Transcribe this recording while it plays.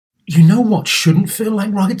You know what shouldn't feel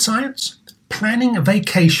like rocket science? Planning a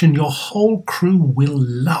vacation your whole crew will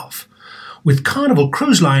love. With Carnival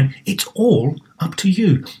Cruise Line, it's all up to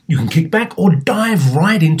you. You can kick back or dive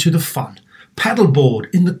right into the fun.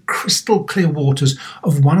 Paddleboard in the crystal clear waters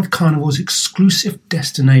of one of Carnival's exclusive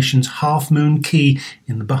destinations, Half Moon Cay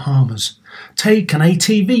in the Bahamas. Take an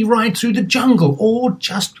ATV ride through the jungle or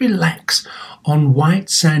just relax on white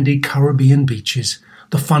sandy Caribbean beaches.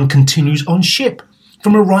 The fun continues on ship,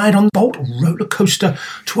 from a ride on Bolt roller coaster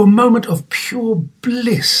to a moment of pure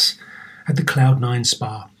bliss at the Cloud9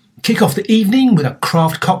 Spa. Kick off the evening with a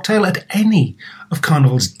craft cocktail at any of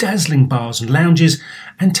Carnival's dazzling bars and lounges,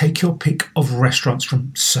 and take your pick of restaurants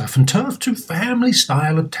from surf and turf to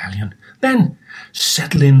family-style Italian. Then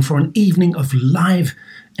settle in for an evening of live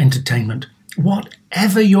entertainment.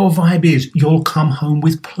 Whatever your vibe is, you'll come home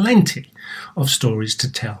with plenty of stories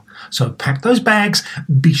to tell. So pack those bags,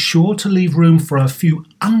 be sure to leave room for a few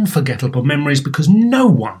unforgettable memories, because no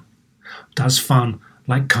one does fun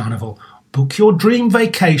like Carnival. Book your dream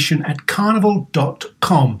vacation at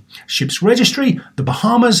carnival.com. Ships registry, the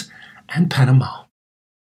Bahamas and Panama.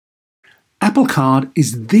 Apple Card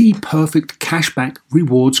is the perfect cashback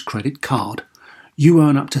rewards credit card. You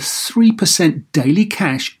earn up to 3% daily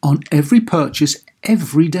cash on every purchase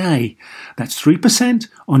every day. That's 3%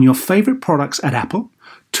 on your favorite products at Apple,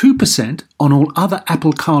 2% on all other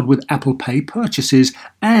Apple Card with Apple Pay purchases,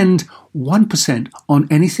 and 1% on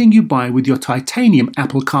anything you buy with your titanium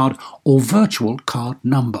Apple Card or virtual card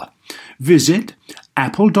number. Visit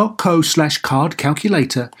apple.co/card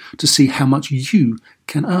calculator to see how much you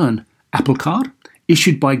can earn. Apple Card,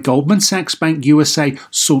 issued by Goldman Sachs Bank USA,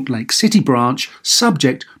 Salt Lake City branch,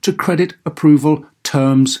 subject to credit approval.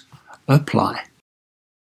 Terms apply.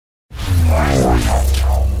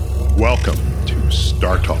 Welcome to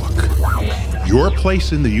Star Talk, your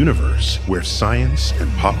place in the universe where science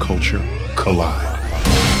and pop culture collide.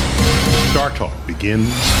 Star Talk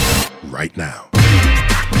begins right now.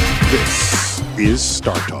 This is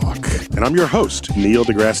Star Talk, and I'm your host, Neil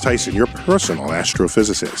deGrasse Tyson, your personal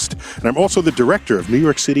astrophysicist, and I'm also the director of New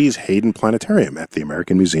York City's Hayden Planetarium at the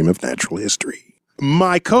American Museum of Natural History.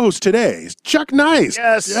 My co-host today is Chuck Nice.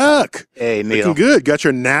 Yes. Chuck. Hey, Neil. Looking good. Got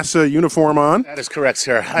your NASA uniform on. That is correct,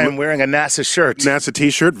 sir. I am wearing a NASA shirt. NASA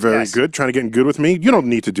t-shirt. Very good. Trying to get in good with me. You don't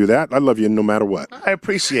need to do that. I love you no matter what. I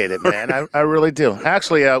appreciate it, man. I really do.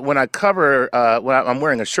 Actually, when I cover, I'm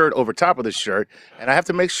wearing a shirt over top of the shirt, and I have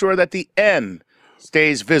to make sure that the N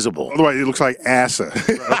stays visible. Otherwise, it looks like ASA.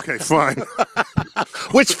 Okay, fine.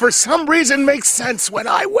 Which, for some reason, makes sense when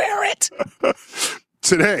I wear it.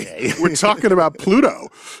 Today, we're talking about Pluto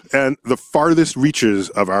and the farthest reaches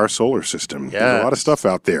of our solar system. Yes. There's a lot of stuff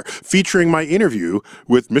out there, featuring my interview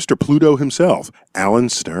with Mr. Pluto himself, Alan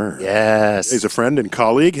Stern. Yes. He's a friend and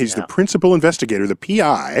colleague. He's the principal investigator, the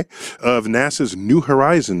PI, of NASA's New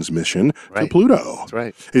Horizons mission to Pluto. That's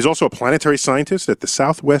right. He's also a planetary scientist at the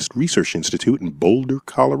Southwest Research Institute in Boulder,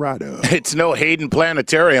 Colorado. It's no Hayden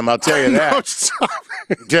Planetarium, I'll tell you that. No, stop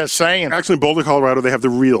it. Just saying. Actually, in Boulder, Colorado, they have the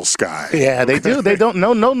real sky. Yeah, they do. They don't.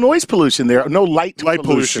 No noise pollution there. No light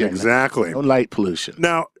pollution. Exactly. No light pollution.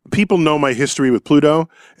 Now, people know my history with Pluto,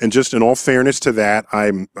 and just in all fairness to that,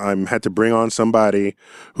 I'm had to bring on somebody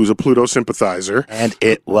who's a Pluto sympathizer, and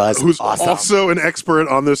it was who's awesome. Also an expert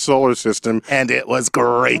on this solar system, and it was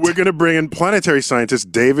great. We're going to bring in planetary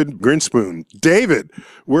scientist David Grinspoon. David,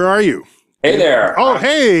 where are you? Hey there. Oh,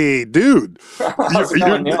 hey, dude. How's it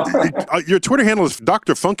going, Neil? Your Twitter handle is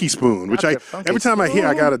Dr. Funky Spoon, which every time I hear,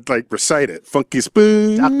 I got to recite it. Funky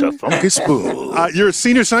Spoon. Dr. Funky Spoon. You're a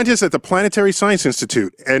senior scientist at the Planetary Science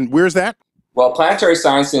Institute. And where's that? Well, Planetary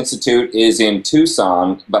Science Institute is in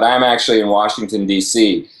Tucson, but I'm actually in Washington,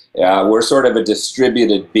 D.C. We're sort of a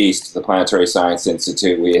distributed beast, the Planetary Science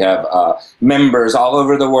Institute. We have members all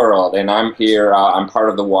over the world, and I'm here. I'm part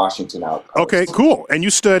of the Washington outpost. Okay, cool. And you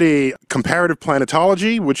study comparative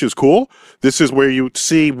planetology, which is cool. This is where you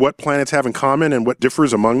see what planets have in common and what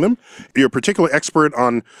differs among them. You're a particular expert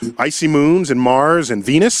on icy moons and Mars and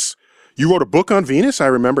Venus. You wrote a book on Venus, I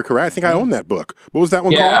remember correct. I think I own that book. What was that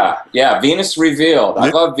one called? Yeah, Venus Revealed. I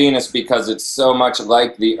love Venus because it's so much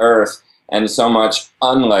like the Earth and so much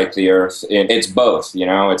unlike the Earth. It's both,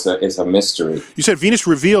 it's a mystery. You said Venus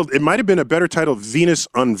Revealed. It might have been a better title, Venus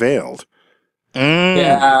Unveiled. Then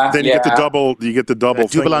you get the double. You get the double.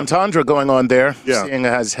 Double entendre going on there. Yeah. Seeing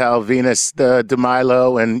as how Venus, the de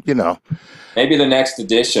Milo, and Maybe the next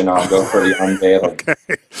edition I'll go for the unveiling. Okay.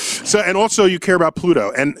 So, and also you care about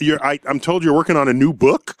Pluto, and I'm told you're working on a new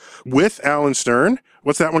book with Alan Stern.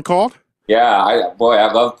 What's that one called? Yeah, I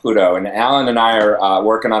love Pluto, and Alan and I are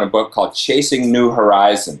working on a book called Chasing New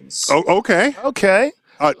Horizons. Oh, okay. Okay.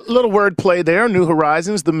 Little wordplay there. New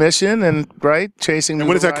Horizons, the mission, and chasing. And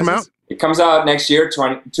when does that come out? It comes out next year,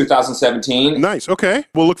 2017. Nice. Okay.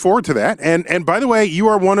 We'll look forward to that. And by the way, you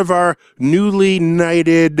are one of our newly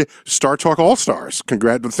knighted Star Talk All-Stars.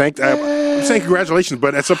 I'm saying congratulations,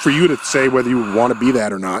 but it's up for you to say whether you want to be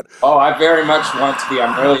that or not. Oh, I very much want to be.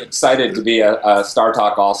 I'm really excited to be a Star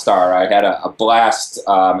Talk All-Star. I had a blast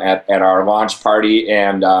at our launch party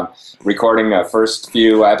and recording the first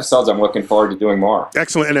few episodes. I'm looking forward to doing more.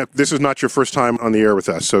 Excellent. And this is not your first time on the air with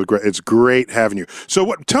us, so it's great having you.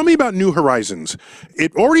 So tell me about New Horizons.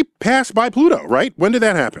 It already passed by Pluto, right? When did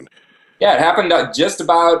that happen? Yeah, it happened just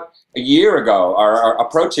about a year ago, or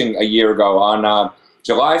approaching a year ago, on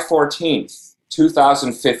July 14th.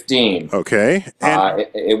 2015. Okay.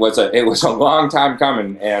 It was a long time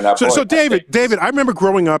coming. And so David, I remember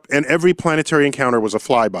growing up and every planetary encounter was a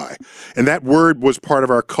flyby, and that word was part of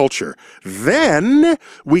our culture. Then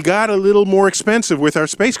we got a little more expensive with our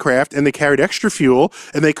spacecraft, and they carried extra fuel,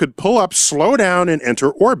 and they could pull up, slow down, and enter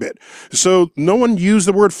orbit. So no one used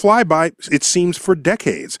the word flyby, it seems, for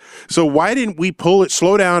decades. So why didn't we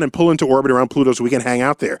slow down and pull into orbit around Pluto so we can hang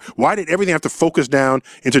out there? Why did everything have to focus down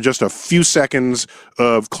into just a few seconds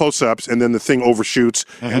of close-ups, and then the thing overshoots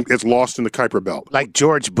and gets lost in the Kuiper Belt? Like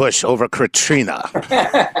George Bush over Katrina.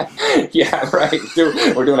 Yeah, right.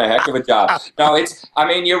 We're doing a heck of a job. No,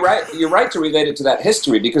 you're right. You're right to relate it to that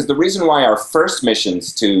history, because the reason why our first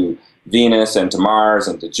missions to Venus and to Mars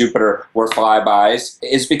and to Jupiter were flybys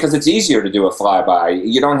is because it's easier to do a flyby.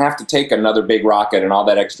 You don't have to take another big rocket and all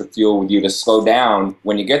that extra fuel with you to slow down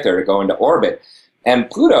when you get there to go into orbit. And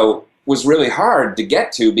Pluto was really hard to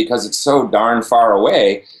get to because it's so darn far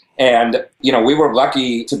away. And, we were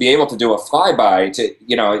lucky to be able to do a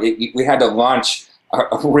flyby. We had to launch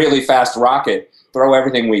a really fast rocket, throw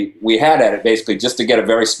everything we had at it, basically, just to get a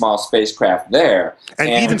very small spacecraft there. And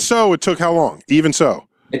even so, it took how long? Even so?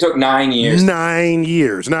 It took 9 years. 9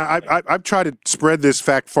 years. Now, I've tried to spread this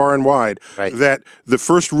fact far and wide, that the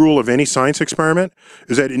first rule of any science experiment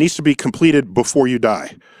is that it needs to be completed before you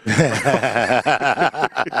die.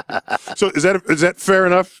 So is that fair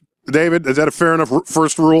enough, David? Is that a fair enough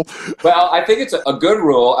first rule? Well, I think it's a good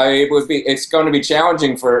rule. It's going to be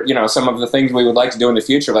challenging for some of the things we would like to do in the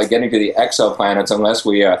future, like getting to the exoplanets, unless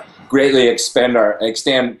we greatly extend our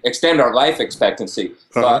life expectancy.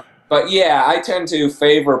 But yeah, I tend to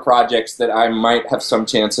favor projects that I might have some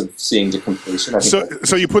chance of seeing to completion.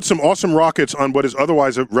 So you put some awesome rockets on what is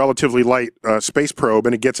otherwise a relatively light space probe,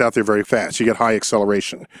 and it gets out there very fast. You get high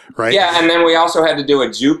acceleration, right? Yeah, and then we also had to do a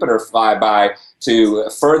Jupiter flyby to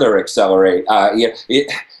further accelerate.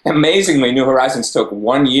 Amazingly, New Horizons took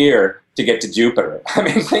 1 year to get to Jupiter. I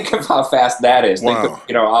mean, think of how fast that is. Wow.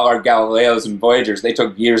 Think of, all our Galileos and Voyagers, they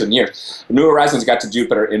took years and years. New Horizons got to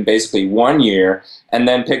Jupiter in basically 1 year, and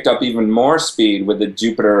then picked up even more speed with the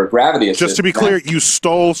Jupiter gravity assist. Just to be clear, you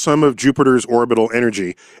stole some of Jupiter's orbital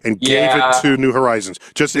energy and gave it to New Horizons.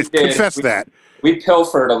 Confess that. We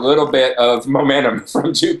pilfered a little bit of momentum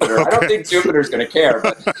from Jupiter. Okay. I don't think Jupiter's going to care,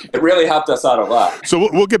 but it really helped us out a lot. So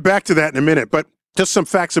we'll get back to that in a minute, but just some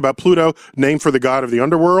facts about Pluto, named for the god of the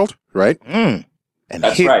underworld, right? And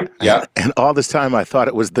that's right. Yeah. And all this time, I thought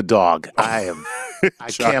it was the dog. I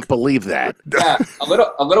can't believe that. Yeah, a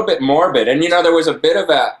little bit morbid. And there was a bit of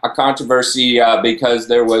a controversy because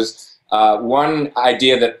there was one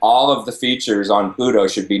idea that all of the features on Pluto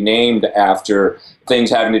should be named after things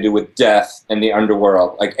having to do with death and the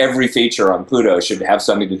underworld. Like every feature on Pluto should have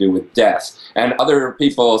something to do with death. And other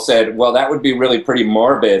people said, well, that would be really pretty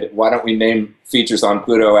morbid. Why don't we name features on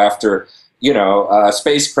Pluto after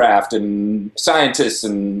spacecraft and scientists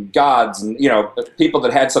and gods and, people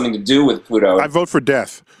that had something to do with Pluto? I vote for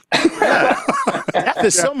death. Death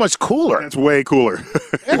is so much cooler. That's way cooler.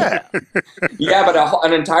 Yeah. Yeah, but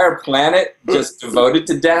an entire planet just devoted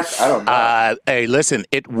to death? I don't know. Hey, listen,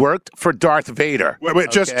 it worked for Darth Vader.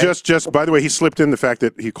 Wait, just, by the way, he slipped in the fact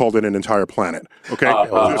that he called it an entire planet. Okay?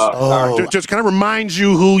 Just kind of reminds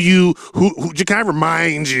you who kind of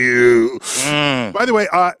reminds you. By the way,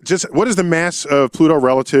 what is the mass of Pluto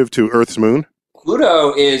relative to Earth's moon?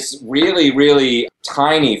 Pluto is really, really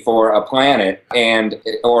tiny for a planet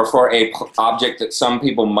or for a object that some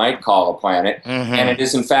people might call a planet. Mm-hmm. And it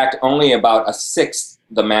is, in fact, only about a sixth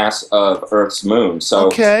the mass of Earth's moon. So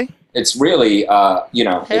it's really, Hey.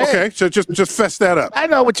 Okay, so just fess that up. I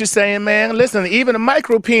know what you're saying, man. Listen, even a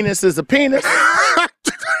micro penis is a penis.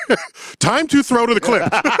 Time to throw to the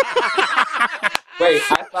clip. Wait,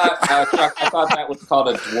 I thought that was called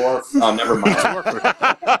a dwarf. Oh, never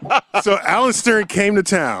mind. So Alan Stern came to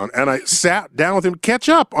town, and I sat down with him to catch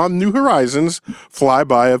up on New Horizons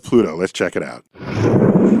flyby of Pluto. Let's check it out.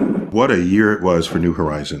 What a year it was for New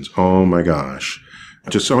Horizons. Oh, my gosh.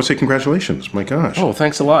 Just I want to say congratulations. My gosh. Oh,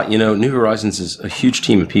 thanks a lot. New Horizons is a huge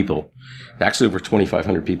team of people. Actually, over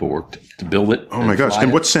 2,500 people worked to build it. Oh my gosh.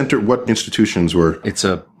 And what institutions were? It's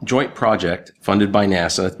a joint project funded by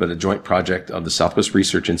NASA, but a joint project of the Southwest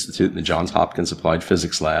Research Institute and the Johns Hopkins Applied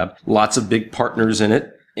Physics Lab. Lots of big partners in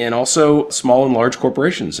it. And also small and large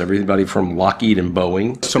corporations, everybody from Lockheed and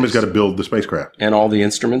Boeing. Somebody's got to build the spacecraft. And all the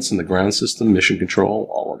instruments and the ground system, mission control,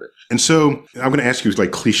 all of it. And so I'm going to ask you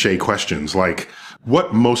like cliche questions, like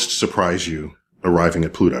what most surprised you arriving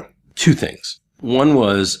at Pluto? Two things. One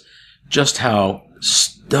was just how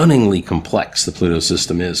stunningly complex the Pluto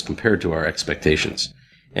system is compared to our expectations.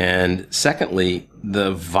 And secondly,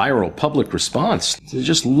 the viral public response to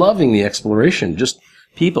just loving the exploration. Just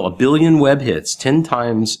people, 1 billion web hits, 10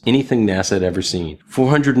 times anything NASA had ever seen,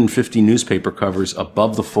 450 newspaper covers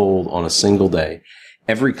above the fold on a single day,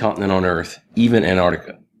 every continent on Earth, even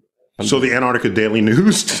Antarctica. So the Antarctica Daily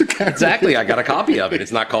News? Exactly. I got a copy of it.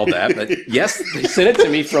 It's not called that, but yes, they sent it to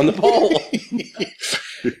me from the pole.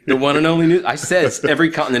 The one and only news. I said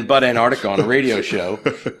every continent but Antarctica on a radio show,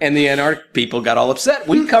 and the Antarctic people got all upset.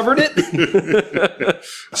 We covered it.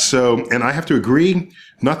 So, and I have to agree,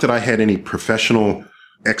 not that I had any professional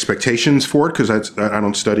expectations for it, because I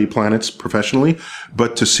don't study planets professionally,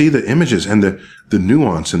 but to see the images and the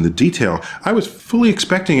nuance and the detail, I was fully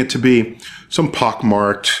expecting it to be some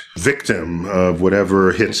pockmarked victim of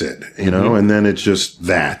whatever hits it, and then it's just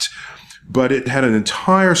that. But it had an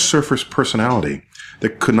entire surface personality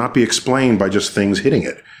that could not be explained by just things hitting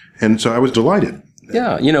it. And so I was delighted.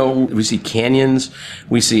 Yeah, we see canyons,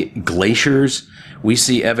 we see glaciers, we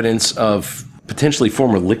see evidence of potentially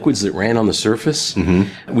former liquids that ran on the surface.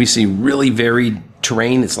 Mm-hmm. We see really varied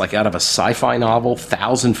terrain. It's like out of a sci-fi novel,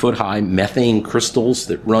 1,000-foot high methane crystals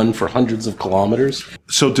that run for hundreds of kilometers.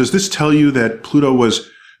 So does this tell you that Pluto was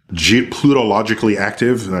plutologically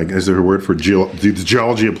active? Like, is there a word for the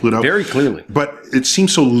geology of Pluto? Very clearly. But it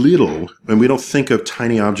seems so little, and we don't think of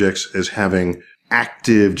tiny objects as having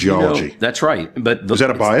active geology. That's right. But is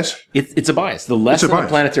that a bias? It's a bias. The lesson of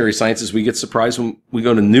planetary science is we get surprised when we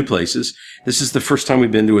go to new places. This is the first time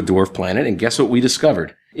we've been to a dwarf planet, and guess what we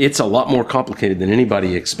discovered? It's a lot more complicated than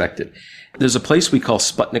anybody expected. There's a place we call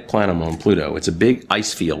Sputnik Planum on Pluto. It's a big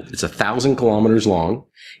ice field. It's 1,000 kilometers long.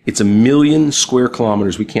 It's 1 million square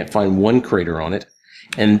kilometers. We can't find one crater on it.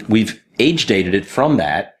 And we've age dated it from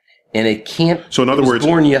that, and it can't. So in other words,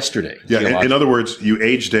 born yesterday. Yeah. In other words, you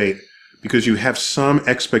age date because you have some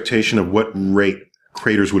expectation of what rate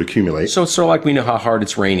craters would accumulate. So it's sort of like we know how hard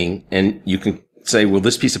it's raining, and you can say, well,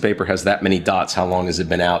 this piece of paper has that many dots. How long has it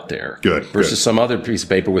been out there? Good. Versus some other piece of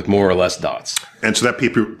paper with more or less dots. And so that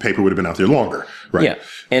paper would have been out there longer, right? Yeah.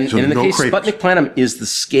 And in the case, Sputnik Planum is the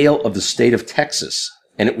scale of the state of Texas,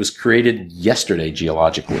 and it was created yesterday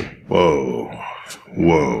geologically. Whoa.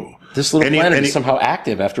 This little planet is somehow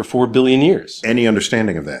active after 4 billion years. Any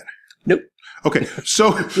understanding of that? Nope. Okay,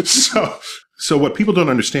 so what people don't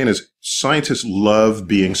understand is scientists love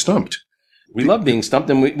being stumped. We love being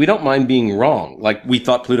stumped, and we don't mind being wrong. Like, we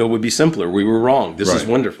thought Pluto would be simpler. We were wrong. This is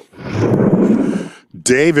wonderful.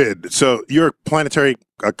 David, so you're a planetary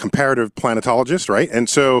comparative planetologist, right? And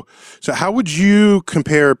so how would you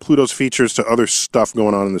compare Pluto's features to other stuff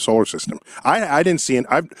going on in the solar system? I didn't see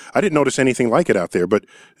I didn't notice anything like it out there, but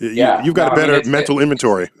you've got a better mental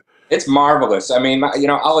inventory. It's marvelous. I mean,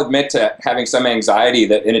 I'll admit to having some anxiety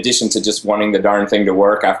that in addition to just wanting the darn thing to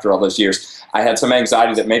work after all those years, I had some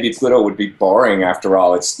anxiety that maybe Pluto would be boring after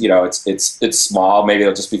all. It's small. Maybe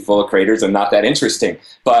it'll just be full of craters and not that interesting.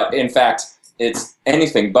 But in fact, it's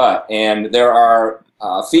anything but. And there are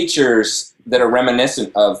features that are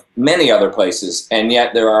reminiscent of many other places. And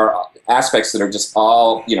yet there are aspects that are just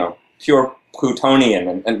all, pure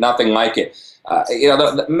Plutonian and nothing like it.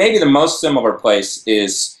 Maybe the most similar place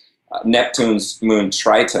is Neptune's moon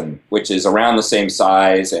Triton, which is around the same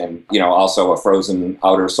size and, also a frozen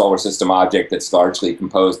outer solar system object that's largely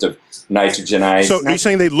composed of nitrogen ice. So are you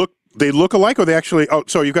saying they look alike, or they actually,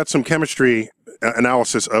 so you've got some chemistry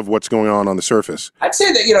analysis of what's going on the surface? I'd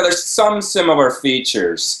say that, there's some similar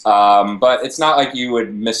features, but it's not like you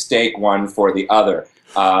would mistake one for the other.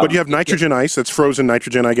 But you have nitrogen ice, that's frozen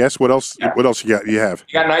nitrogen, I guess. What else? Yeah. What else you have?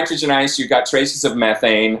 You got nitrogen ice. You got traces of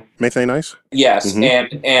methane. Methane ice. Yes,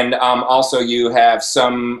 mm-hmm. and also you have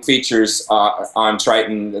some features on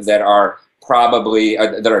Triton that are probably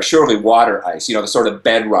that are surely water ice. The sort of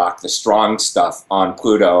bedrock, the strong stuff on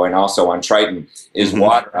Pluto and also on Triton is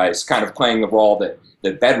water ice, kind of playing the role that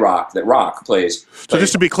the bedrock that rock plays. So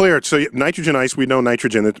just to be clear, so nitrogen ice, we know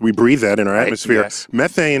nitrogen, that we breathe that in our atmosphere. Yes.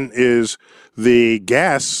 Methane is the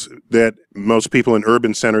gas that most people in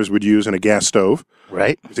urban centers would use in a gas stove.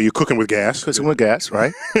 Right. So you're cooking with gas. Cooking with gas,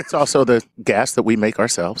 right? It's also the gas that we make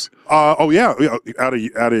ourselves. Out of your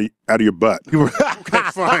butt. Okay,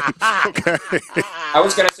 fine. Okay. I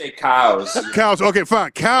was going to say cows. Cows. Okay,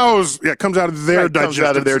 fine. Cows. Yeah, comes out of their Comes digestive.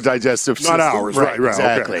 out of their digestive system. Not ours. Right.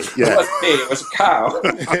 Exactly. Okay. Yeah. It wasn't me, it was a cow.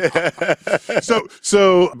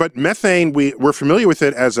 But methane, we're familiar with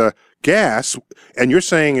it as a gas, and you're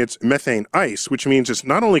saying it's methane ice, which means it's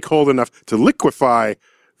not only cold enough to liquefy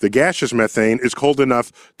the gaseous methane, it's cold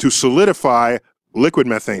enough to solidify liquid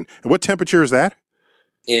methane. And what temperature is that?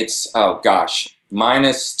 It's,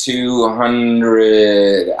 minus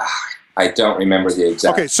 200. I don't remember the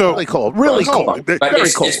exact. Okay, so Really cold. Really cold. But Very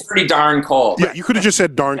it's, cold. it's pretty darn cold. Yeah, you could have just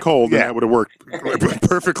said darn cold, and Yeah. that would have worked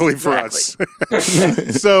perfectly for us.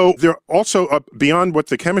 So there are also, beyond what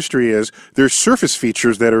the chemistry is, there's surface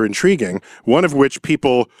features that are intriguing, one of which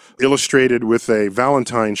people illustrated with a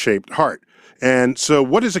Valentine-shaped heart. And so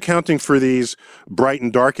what is accounting for these bright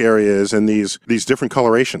and dark areas and these different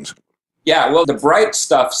colorations? Yeah, well, the bright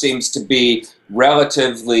stuff seems to be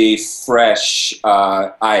relatively fresh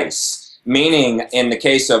ice, meaning in the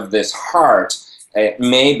case of this heart, it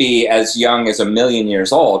may be as young as 1 million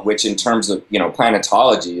years old, which in terms of,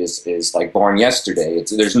 planetology is like born yesterday.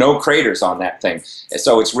 There's no craters on that thing,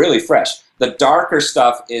 so it's really fresh. The darker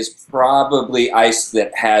stuff is probably ice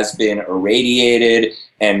that has been irradiated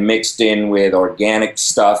and mixed in with organic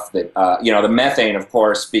stuff that, the methane, of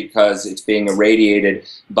course, because it's being irradiated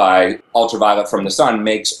by ultraviolet from the sun,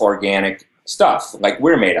 makes organic stuff like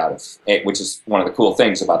we're made out of, which is one of the cool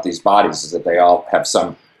things about these bodies is that they all have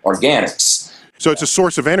some organics. So it's a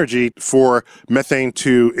source of energy for methane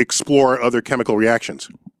to explore other chemical reactions.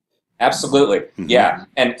 Absolutely, yeah,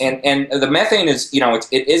 and the methane is,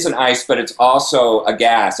 it is an ice, but it's also a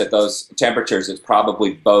gas at those temperatures. It's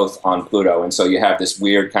probably both on Pluto, and so you have this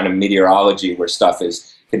weird kind of meteorology where stuff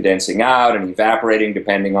is condensing out and evaporating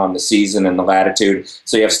depending on the season and the latitude.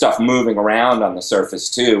 So you have stuff moving around on the surface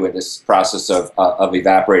too, with this process of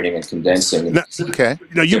evaporating and condensing in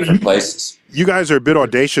different places. You guys are a bit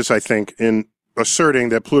audacious, I think, in asserting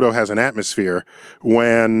that Pluto has an atmosphere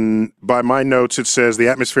when, by my notes, it says the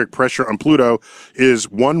atmospheric pressure on Pluto is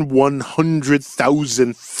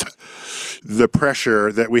 1/100,000th the pressure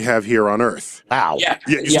that we have here on Earth. Wow. Yeah,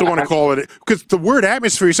 you still want to call it, because the word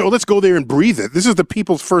atmosphere, you say, let's go there and breathe it. This is the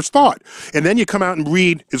people's first thought. And then you come out and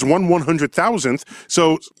read it's 1/100,000th.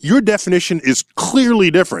 So your definition is clearly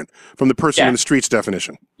different from the person in the street's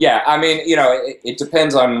definition. Yeah, I mean, it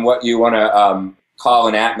depends on what you want to call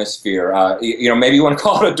an atmosphere. Maybe you want to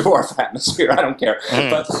call it a dwarf atmosphere. I don't care.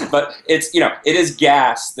 But it's, it is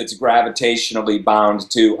gas that's gravitationally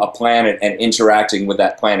bound to a planet and interacting with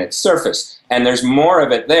that planet's surface. And there's more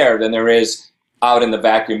of it there than there is out in the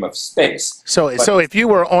vacuum of space. So if you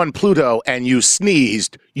were on Pluto and you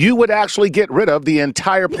sneezed, you would actually get rid of the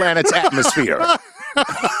entire planet's atmosphere.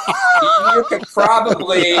 You could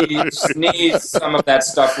probably sneeze some of that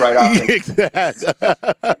stuff right off.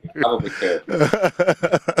 Probably could.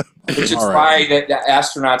 Which is why the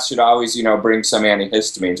astronauts should always, bring some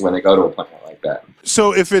antihistamines when they go to a planet like that.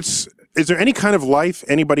 So is there any kind of life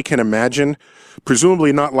anybody can imagine,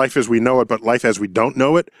 presumably not life as we know it, but life as we don't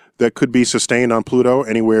know it, that could be sustained on Pluto,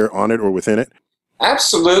 anywhere on it or within it?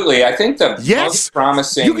 Absolutely. I think the most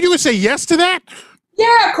promising... You would say yes to that?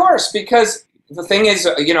 Yeah, of course, because the thing is,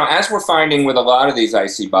 as we're finding with a lot of these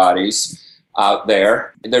icy bodies out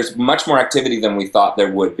there, there's much more activity than we thought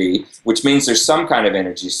there would be, which means there's some kind of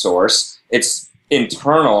energy source. It's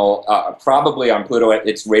internal, probably on Pluto,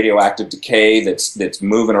 it's radioactive decay that's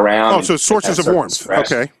moving around. Oh, so sources of warmth. Stress.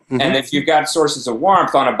 Okay. Mm-hmm. And if you've got sources of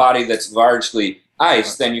warmth on a body that's largely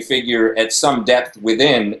ice, then you figure at some depth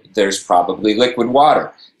within, there's probably liquid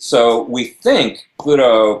water. So we think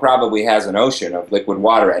Pluto probably has an ocean of liquid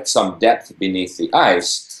water at some depth beneath the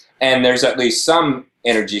ice, and there's at least some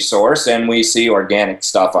energy source, and we see organic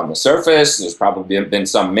stuff on the surface. There's probably been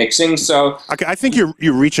some mixing. So okay, I think you're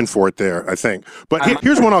reaching for it there, I think. But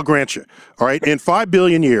here's one I'll grant you. All right, in 5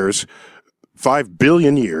 billion years,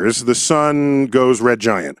 the sun goes red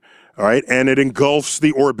giant. All right, and it engulfs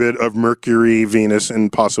the orbit of Mercury, Venus,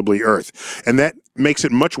 and possibly Earth. And that makes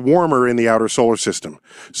it much warmer in the outer solar system.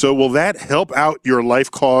 So will that help out your life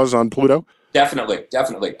cause on Pluto? Definitely.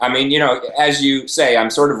 I mean, as you say, I'm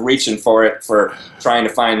sort of reaching for it, for trying to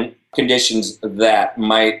find conditions that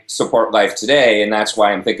might support life today, and that's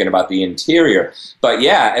why I'm thinking about the interior. But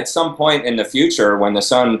yeah, at some point in the future, when the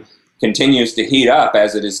sun continues to heat up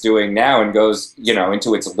as it is doing now and goes,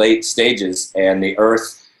 into its late stages, and the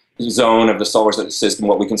Earth zone of the solar system,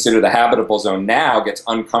 what we consider the habitable zone now, gets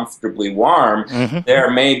uncomfortably warm,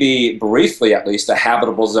 there may be, briefly at least, a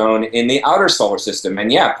habitable zone in the outer solar system.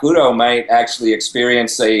 And yeah, Pluto might actually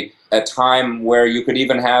experience a time where you could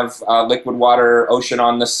even have liquid water ocean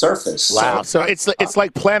on the surface. Wow. So it's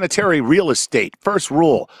like planetary real estate. First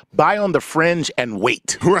rule, buy on the fringe and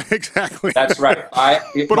wait. Right, exactly. That's right.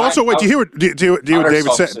 But also, wait, do you hear what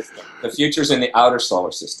David said? System. The future's in the outer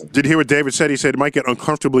solar system. Did you hear what David said? He said it might get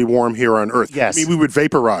uncomfortably warm here on Earth. Yes. I mean, we would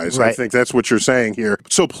vaporize. Right. I think that's what you're saying here.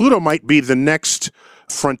 So Pluto might be the next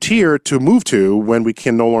frontier to move to when we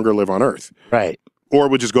can no longer live on Earth. Right. Or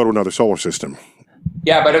we'll just go to another solar system.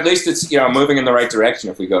 Yeah, but at least it's moving in the right direction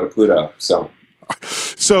if we go to Pluto.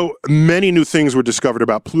 So many new things were discovered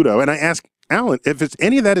about Pluto, and I asked Alan if it's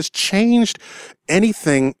any of that has changed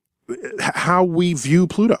anything, how we view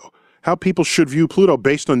Pluto, how people should view Pluto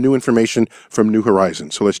based on new information from New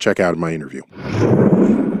Horizons. So let's check out my interview.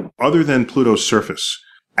 Other than Pluto's surface,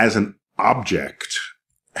 as an object,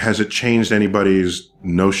 has it changed anybody's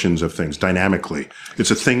notions of things dynamically?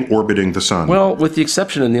 It's a thing orbiting the sun. Well, with the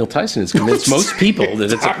exception of Neil Tyson, it's convinced most people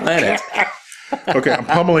that it's a planet. Okay, I'm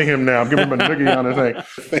pummeling him now. I'm giving him a noogie on the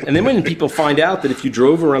thing. And then when people find out that if you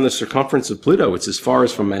drove around the circumference of Pluto, it's as far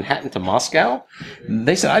as from Manhattan to Moscow,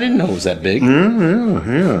 they said, I didn't know it was that big.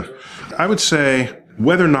 Yeah. I would say,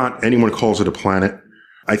 whether or not anyone calls it a planet,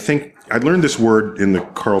 I think I learned this word in the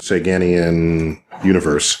Carl Saganian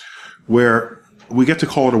universe, where we get to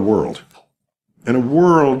call it a world. And a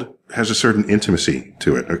world has a certain intimacy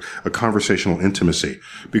to it, a conversational intimacy,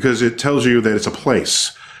 because it tells you that it's a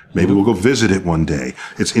place. Maybe we'll go visit it one day.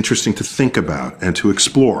 It's interesting to think about and to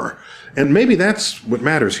explore. And maybe that's what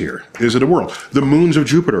matters here. Is it a world? The moons of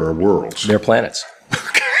Jupiter are worlds. They're planets.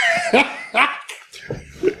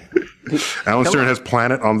 Alan Stern has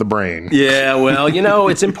planet on the brain. Yeah, well,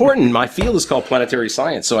 it's important. My field is called planetary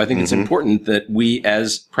science, so I think it's important that we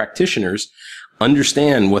as practitioners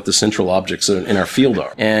understand what the central objects in our field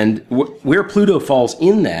are. And where Pluto falls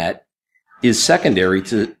in that is secondary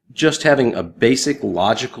to just having a basic,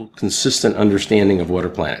 logical, consistent understanding of what are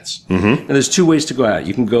planets. And there's two ways to go at it.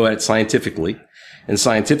 You can go at it scientifically. And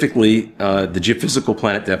scientifically, the geophysical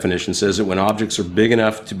planet definition says that when objects are big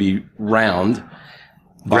enough to be round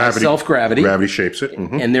by self-gravity. Gravity shapes it.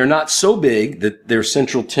 And they're not so big that their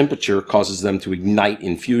central temperature causes them to ignite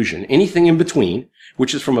in fusion. Anything in between,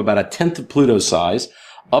 which is from about 1/10 of Pluto's size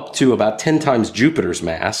up to about 10 times Jupiter's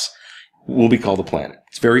mass, will be called a planet.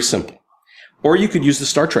 It's very simple. Or you could use the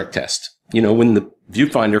Star Trek test. When the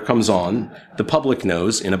viewfinder comes on, the public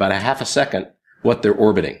knows in about a half a second what they're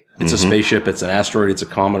orbiting. It's a spaceship, it's an asteroid, it's a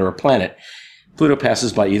comet, or a planet. Pluto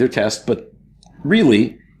passes by either test, but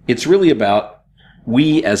really, it's really about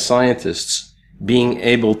we as scientists being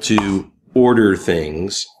able to order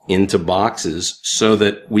things into boxes so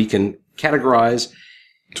that we can categorize.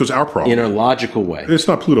 So it's our problem. In a logical way. It's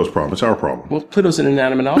not Pluto's problem. It's our problem. Well, Pluto's an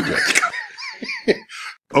inanimate object.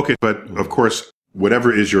 Okay, but of course,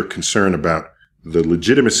 whatever is your concern about the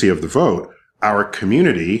legitimacy of the vote, our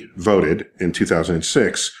community voted in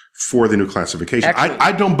 2006 for the new classification. Actually,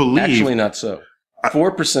 I don't believe... Actually, not so.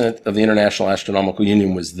 4% of the International Astronomical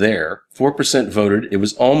Union was there. 4% voted. It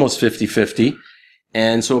was almost 50-50.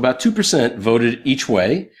 And so about 2% voted each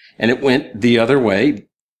way, and it went the other way.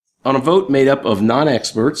 On a vote made up of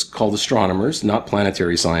non-experts called astronomers, not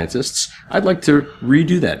planetary scientists, I'd like to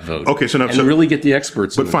redo that vote. Okay, so really get the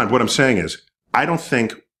experts. But fine, what I'm saying is, I don't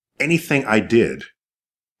think anything I did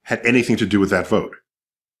had anything to do with that vote.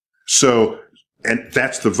 So, and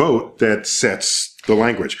that's the vote that sets the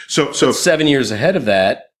language. So 7 years ahead of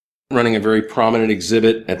that, running a very prominent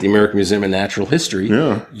exhibit at the American Museum of Natural History,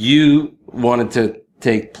 you wanted to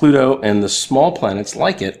take Pluto and the small planets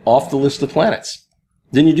like it off the list of planets.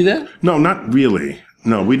 Didn't you do that? No, not really.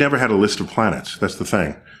 No, we never had a list of planets. That's the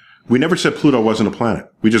thing. We never said Pluto wasn't a planet.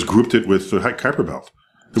 We just grouped it with the Kuiper Belt.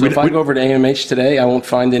 So if I go over to AMH today, I won't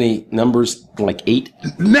find any numbers like 8?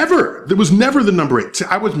 Never. There was never the number 8.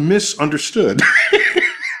 I was misunderstood.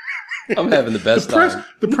 I'm having the best time.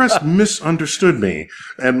 The press misunderstood me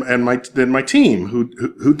and my team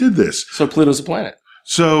who did this. So Pluto's a planet.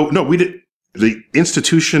 So no, we did. The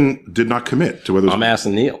institution did not commit to whether. I'm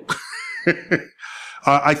asking Neil.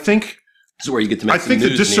 I think this is where you get to make. I think the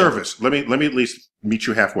disservice. Neil. Let me at least meet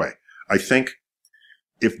you halfway. I think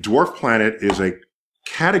if dwarf planet is a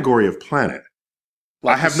category of planet,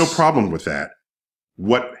 I have no problem with that.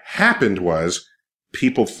 What happened was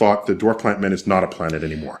people thought the dwarf planet meant it's not a planet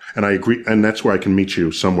anymore, and I agree, and that's where I can meet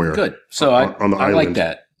you somewhere. Good. So on the island. I like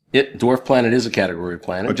that. Dwarf planet is a category of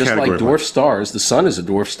planet. Just like category of dwarf planet. stars, the sun is a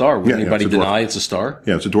dwarf star. Would anybody it's a dwarf. deny it's a star?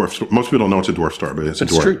 Yeah, it's a dwarf. Most people don't know it's a dwarf star, but it's a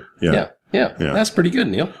It's dwarf. true. Yeah. Yeah. That's pretty good,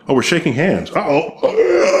 Neil. Oh, we're shaking hands.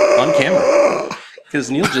 Uh-oh. On camera.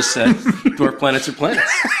 Because Neil just said dwarf planets are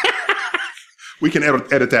planets. We can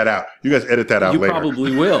edit that out. You guys edit that out You later.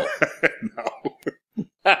 probably will.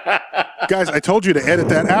 Guys, I told you to edit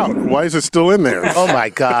that out. Why is it still in there? Oh my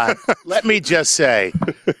God. Let me just say,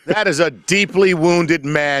 that is a deeply wounded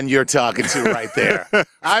man you're talking to right there.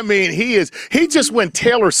 I mean, he just went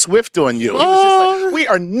Taylor Swift on you. He was just like, we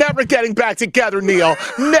are never getting back together, Neil.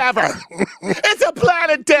 Never. It's a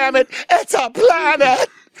planet, damn it. It's a planet.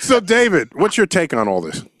 So, David, what's your take on all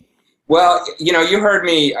this? Well, you heard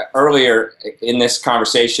me earlier in this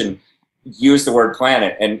conversation use the word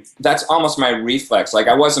planet, and that's almost my reflex. Like,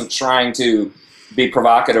 I wasn't trying to be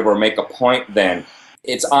provocative or make a point then.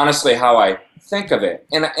 It's honestly how I think of it.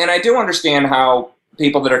 And I do understand how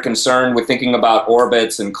people that are concerned with thinking about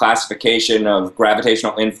orbits and classification of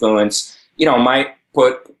gravitational influence, might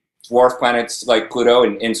put dwarf planets like Pluto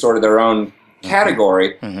in sort of their own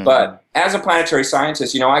category. Mm-hmm. But as a planetary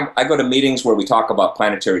scientist, I go to meetings where we talk about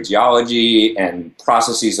planetary geology and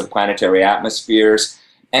processes of planetary atmospheres.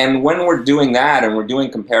 And when we're doing that and we're doing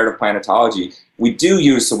comparative planetology, we do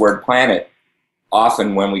use the word planet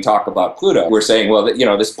often when we talk about Pluto. We're saying, well,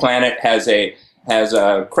 this planet has a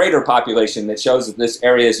crater population that shows that this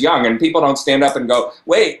area is young, and people don't stand up and go,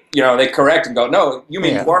 wait, they correct and go, no, you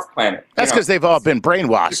mean dwarf planet. That's because they've all been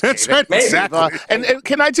brainwashed. That's right. Maybe. Exactly. And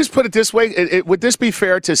can I just put it this way? Would this be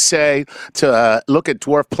fair to say, to look at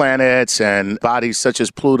dwarf planets and bodies such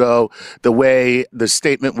as Pluto, the way the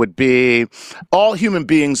statement would be, all human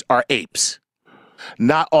beings are apes.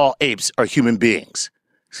 Not all apes are human beings.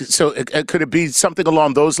 So could it be something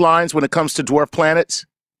along those lines when it comes to dwarf planets?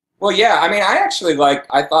 Well, yeah. I mean,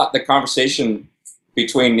 I thought the conversation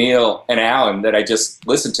between Neil and Alan that I just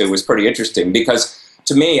listened to was pretty interesting because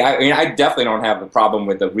to me, I definitely don't have a problem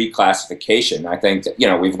with the reclassification. I think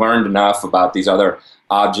that, we've learned enough about these other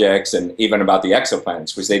objects and even about the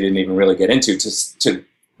exoplanets, which they didn't even really get into, to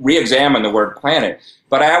re-examine the word planet.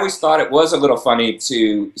 But I always thought it was a little funny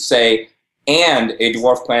to say, and a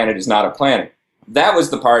dwarf planet is not a planet. That was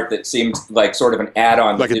the part that seemed like sort of an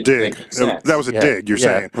add-on. Like a dig. That was a dig, you're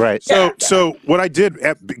saying. Right. So what I did,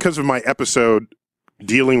 because of my episode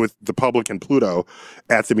dealing with the public and Pluto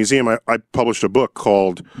at the museum, I published a book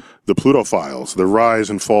called The Pluto Files, The Rise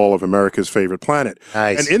and Fall of America's Favorite Planet.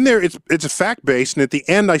 Nice. And in there, it's a fact-based, and at the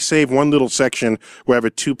end, I save one little section where I have a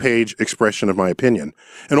 2-page expression of my opinion.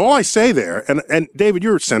 And all I say there, and David,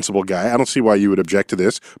 you're a sensible guy. I don't see why you would object to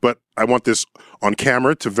this, but I want this on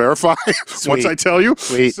camera to verify once I tell you.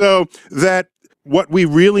 Sweet. So that what we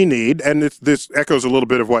really need, and this echoes a little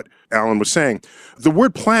bit of what Alan was saying, the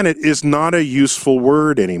word planet is not a useful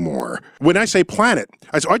word anymore. When I say planet,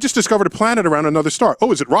 I just discovered a planet around another star.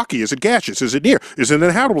 Oh, is it rocky? Is it gaseous? Is it near? Is it in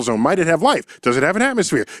a habitable zone? Might it have life? Does it have an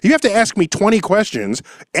atmosphere? You have to ask me 20 questions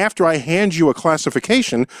after I hand you a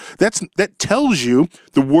classification. That tells you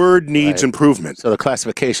the word needs improvement. So the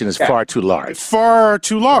classification is far too large. Far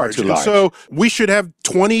too large. Far too large. And so we should have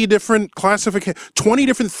 20 different 20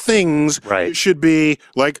 different things. Right. Should be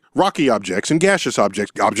like rocky objects and gaseous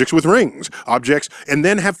objects, objects with rings, objects, and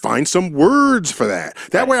then find some words for that.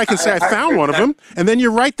 That way I can say I found one of them, and then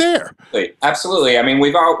you're right there. Absolutely. I mean,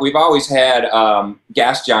 we've always had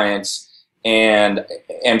gas giants and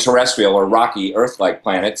terrestrial or rocky Earth-like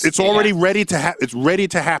planets. It's already ready to it's ready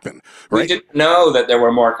to happen. Right? We didn't know that there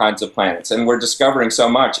were more kinds of planets, and we're discovering so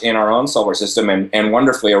much in our own solar system and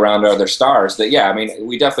wonderfully around other stars that,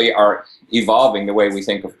 we definitely are evolving the way we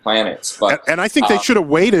think of planets. But and I think they should have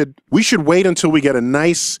waited. We should wait until we get a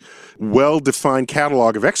nice, well-defined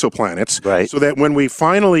catalog of exoplanets, right, so that when we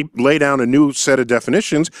finally lay down a new set of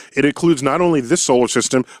definitions, it includes not only this solar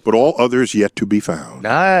system, but all others yet to be found.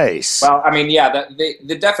 Nice. Well, I mean,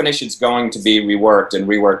 the definition's going to be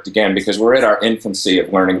reworked again, because we're in our infancy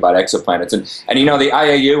of learning about exoplanets. And the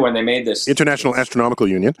IAU, when they made this... International Astronomical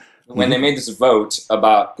Union. When they made this vote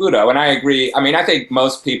about Pluto, and I agree, I think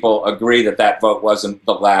most people agree that vote wasn't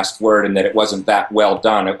the last word and that it wasn't that well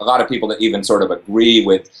done. A lot of people that even sort of agree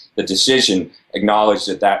with the decision acknowledge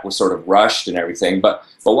that was sort of rushed and everything. But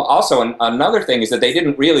also another thing is that they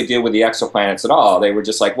didn't really deal with the exoplanets at all. They were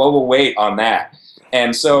just like, well, we'll wait on that.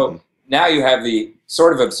 And so now you have the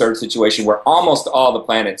sort of absurd situation where almost all the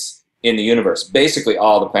planets in the universe, basically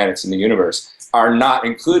all the planets in the universe, are not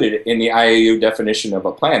included in the IAU definition of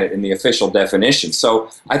a planet, in the official definition. So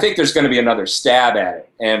I think there's going to be another stab at it.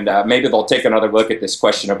 And maybe they'll take another look at this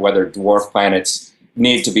question of whether dwarf planets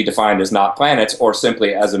need to be defined as not planets or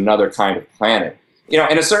simply as another kind of planet.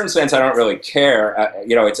 In a certain sense, I don't really care.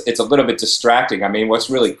 It's a little bit distracting. I mean, what's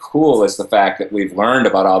really cool is the fact that we've learned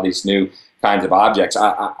about all these new kinds of objects.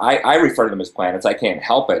 I refer to them as planets. I can't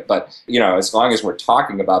help it. But, as long as we're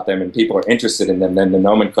talking about them and people are interested in them, then the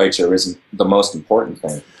nomenclature isn't the most important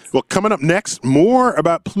thing. Well, coming up next, more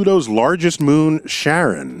about Pluto's largest moon,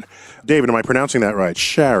 Charon. David, am I pronouncing that right?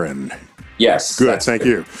 Charon. Yes. Good, thank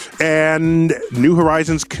you. And New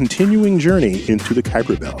Horizons' continuing journey into the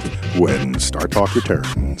Kuiper Belt when Star Talk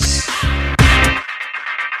returns.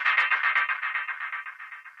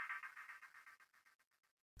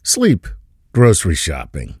 Sleep, grocery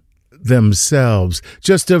shopping, themselves,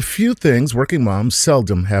 just a few things working moms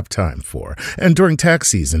seldom have time for. And during tax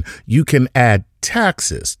season, you can add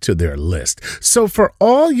taxes to their list. So for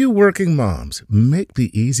all you working moms, make the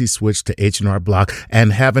easy switch to H&R Block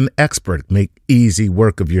and have an expert make easy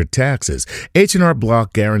work of your taxes. H&R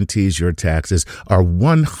Block guarantees your taxes are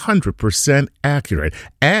 100% accurate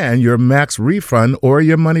and your max refund or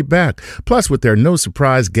your money back. Plus, with their no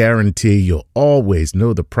surprise guarantee, you'll always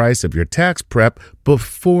know the price of your tax prep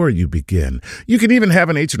before you begin. You can even have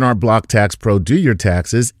an H&R Block Tax Pro do your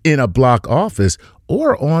taxes in a Block office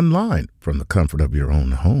or online from the comfort of your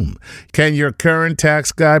own home. Can your current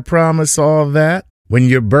tax guy promise all that? When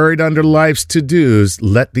you're buried under life's to-dos,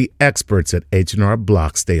 let the experts at H&R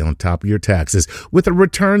Block stay on top of your taxes with a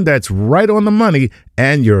return that's right on the money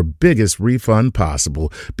and your biggest refund possible.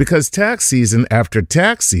 Because tax season after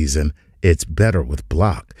tax season, it's better with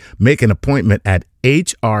Block. Make an appointment at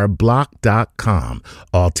hrblock.com.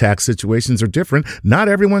 All tax situations are different. Not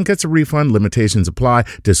everyone gets a refund. Limitations apply.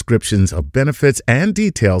 Descriptions of benefits and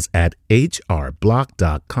details at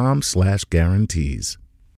hrblock.com/guarantees.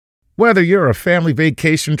 Whether you're a family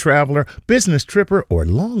vacation traveler, business tripper, or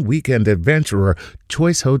long weekend adventurer,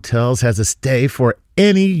 Choice Hotels has a stay for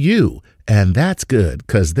any you. And that's good,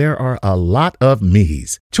 because there are a lot of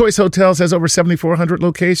me's. Choice Hotels has over 7,400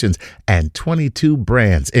 locations and 22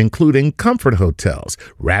 brands, including Comfort Hotels,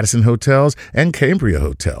 Radisson Hotels, and Cambria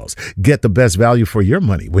Hotels. Get the best value for your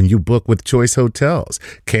money when you book with Choice Hotels.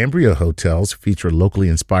 Cambria Hotels feature locally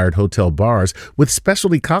inspired hotel bars with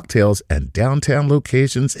specialty cocktails and downtown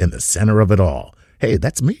locations in the center of it all. Hey,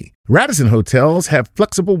 that's me. Radisson Hotels have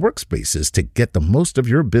flexible workspaces to get the most of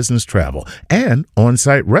your business travel and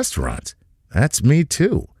on-site restaurants. That's me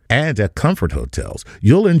too. And at Comfort Hotels,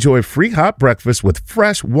 you'll enjoy free hot breakfast with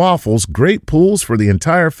fresh waffles, great pools for the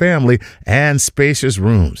entire family, and spacious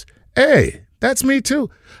rooms. Hey, that's me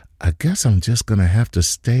too. I guess I'm just going to have to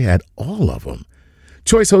stay at all of them.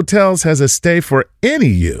 Choice Hotels has a stay for any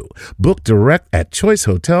you. Book direct at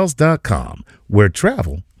choicehotels.com, where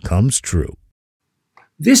travel comes true.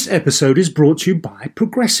 This episode is brought to you by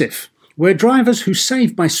Progressive, where drivers who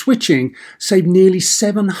save by switching save nearly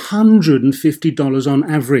 $750 on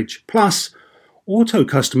average. Plus, auto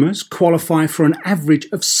customers qualify for an average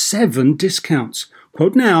of 7 discounts.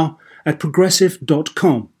 Quote now at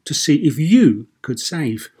progressive.com to see if you could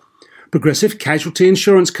save. Progressive Casualty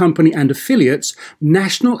Insurance Company and affiliates,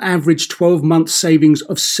 national average 12-month savings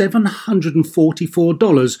of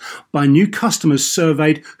 $744 by new customers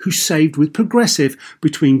surveyed who saved with Progressive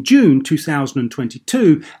between June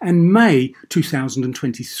 2022 and May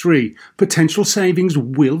 2023. Potential savings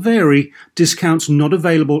will vary. Discounts not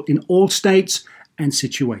available in all states and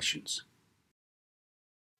situations.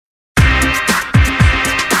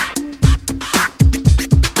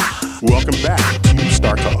 Welcome back to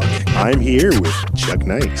Star Talk. I'm here with Chuck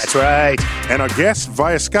Nice. That's right. And our guest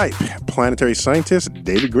via Skype, planetary scientist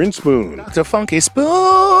David Grinspoon. Dr. Funky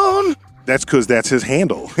Spoon. That's because that's his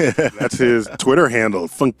handle. That's his Twitter handle,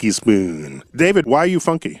 Funky Spoon. David, why are you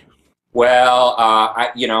funky? Well,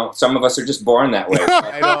 some of us are just born that way.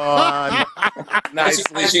 Right on. Nice.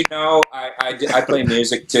 As you know, I play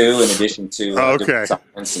music too, in addition to Okay.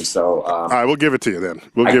 science, and so All right, we'll give it to you then.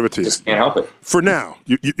 We'll give it to you. Just can't help it. For now,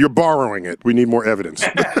 you're borrowing it. We need more evidence.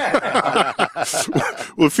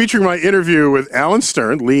 Well, featuring my interview with Alan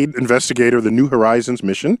Stern, lead investigator of the New Horizons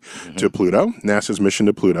mission to Pluto, NASA's mission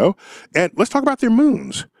to Pluto. And let's talk about their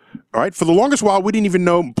moons. All right. For the longest while, we didn't even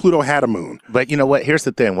know Pluto had a moon. But you know what? Here's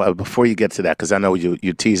the thing. Well, before you get to that, because I know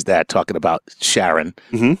you teased that talking about Charon,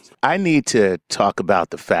 I need to talk about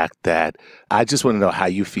the fact that I just want to know how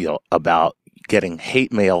you feel about getting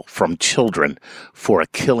hate mail from children for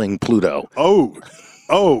killing Pluto. Oh,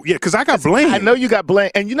 yeah, because I got blamed. I know you got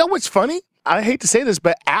blamed. And you know what's funny? I hate to say this,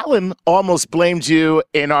 but Alan almost blamed you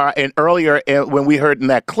in earlier when we heard in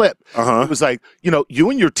that clip. It was like, you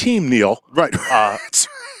and your team, Neil. Right.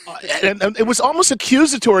 And it was almost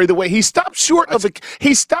accusatory the way he stopped short of a.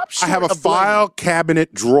 He stopped short. I have a of file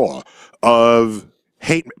cabinet drawer of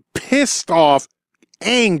pissed off,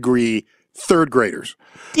 angry third graders.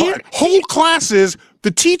 Whole classes,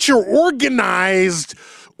 the teacher organized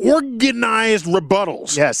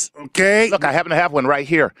rebuttals. Yes. Okay. Look, I happen to have one right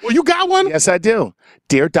here. Well, you got one? Yes, I do.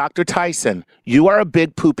 Dear Dr. Tyson, you are a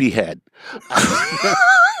big poopy head. I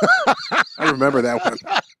remember that one.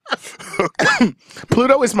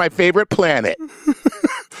 Pluto is my favorite planet.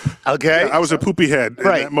 Okay? Yeah, I was a poopy head in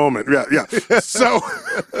that moment. Yeah. So,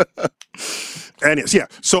 and yes, yeah.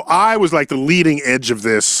 So I was like the leading edge of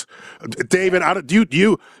this. David,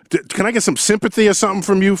 can I get some sympathy or something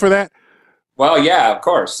from you for that? Well, yeah, of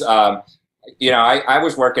course. I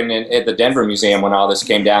was working at the Denver Museum when all this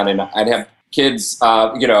came down, and I'd have kids,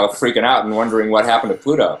 freaking out and wondering what happened to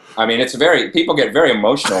Pluto. I mean, people get very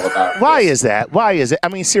emotional about it. Why is that? Why is it? I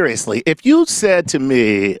mean, seriously, if you said to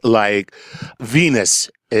me, like,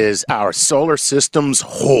 Venus is our solar system's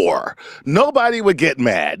whore, nobody would get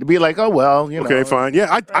mad. It'd be like, oh, well, you know. Okay, fine.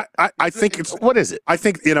 Yeah, I think it's... What is it? I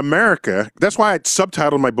think in America, that's why I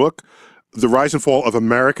subtitled my book, The Rise and Fall of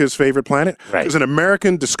America's Favorite Planet. Right. Because an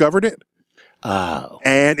American discovered it. Oh.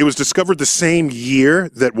 And it was discovered the same year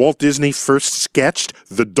that Walt Disney first sketched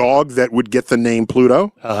the dog that would get the name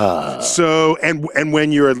Pluto. So, and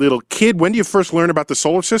when you're a little kid, when do you first learn about the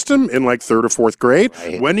solar system? In like 3rd or 4th grade?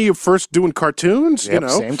 Right. When are you first doing cartoons?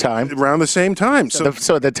 Yep, same time. Around the same time.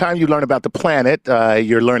 So the time you learn about the planet,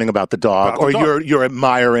 you're learning about the dog, you're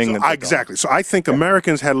admiring. Exactly. So I think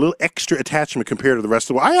Americans had a little extra attachment compared to the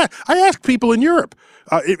rest of the world. I asked people in Europe,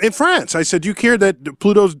 in France, I said, do you care that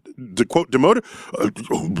Pluto's, to quote, demoted? I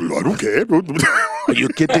don't care. Are you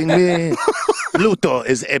kidding me? Pluto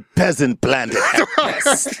is a peasant planet at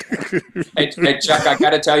best. Hey, Chuck, I got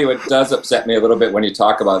to tell you, it does upset me a little bit when you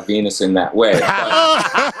talk about Venus in that way.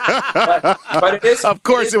 But it is. Of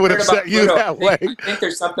course, it would upset you that way. I think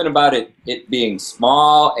there's something about it being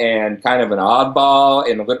small and kind of an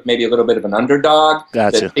oddball and maybe a little bit of an underdog.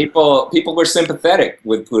 Gotcha. That people were sympathetic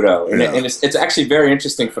with Pluto, and it's actually a very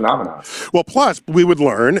interesting phenomenon. Well, plus we would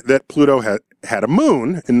learn that Pluto had a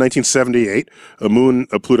moon in 1978. A moon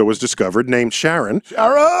of Pluto was discovered named Charon.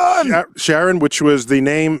 Charon, which was the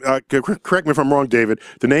name, correct me if I'm wrong, David,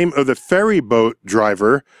 the name of the ferry boat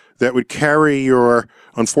driver that would carry your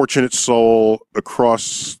unfortunate soul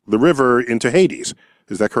across the river into Hades.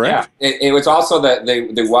 Is that correct? Yeah, it was also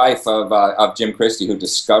the wife of Jim Christie who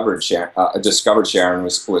discovered Sharon.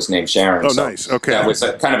 Was named Sharon. Oh, so nice. Okay, that was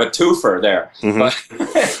kind of a twofer there. Mm-hmm. But,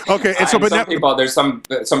 okay, and so but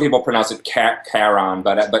some people pronounce it Charon,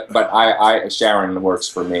 but I Sharon works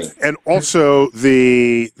for me. And also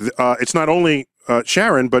it's not only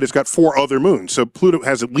Charon, but it's got 4 other moons. So Pluto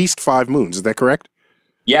has at least 5 moons. Is that correct?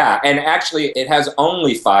 Yeah, and actually it has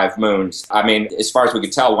only 5 moons. I mean, as far as we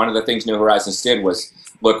could tell, one of the things New Horizons did was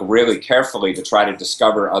look really carefully to try to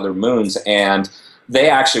discover other moons, and they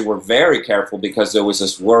actually were very careful because there was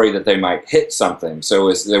this worry that they might hit something.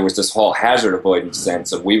 So there was this whole hazard avoidance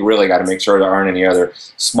sense of we really got to make sure there aren't any other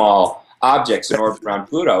small objects in orbit around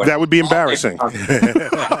Pluto. That would be embarrassing.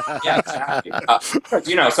 Yeah, exactly.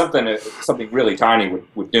 Something really tiny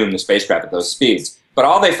would doom the spacecraft at those speeds. But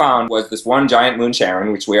all they found was this one giant moon,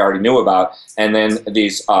 Charon, which we already knew about, and then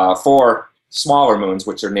these 4 smaller moons,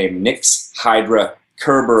 which are named Nix, Hydra,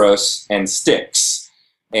 Kerberos, and Styx.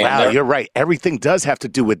 And wow, you're right. Everything does have to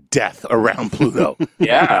do with death around Pluto.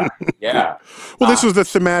 Yeah. Well, this was the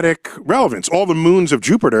thematic relevance. All the moons of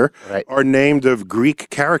Jupiter are named of Greek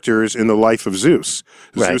characters in the life of Zeus.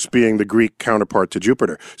 Zeus being the Greek counterpart to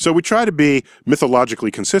Jupiter. So we try to be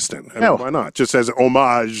mythologically consistent. I mean, why not? Just as an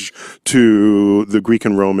homage to the Greek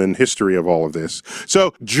and Roman history of all of this.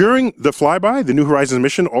 So during the flyby, the New Horizons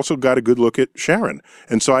mission also got a good look at Charon.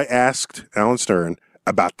 And so I asked Alan Stern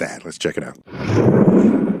about that. Let's check it out.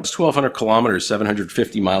 It's 1,200 kilometers,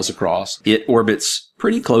 750 miles across. It orbits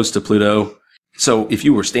pretty close to Pluto. So if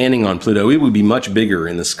you were standing on Pluto, it would be much bigger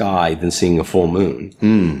in the sky than seeing a full moon.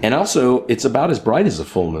 And also, it's about as bright as a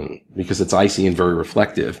full moon because it's icy and very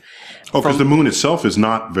reflective. Oh, because the moon itself is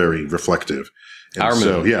not very reflective. And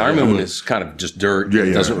our moon is kind of just dirt.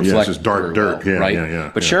 It doesn't reflect. It's just dark dirt.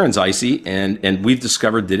 But Charon's icy, and we've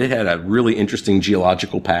discovered that it had a really interesting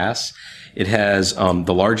geological past. It has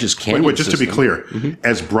the largest canyon Wait, just to be clear,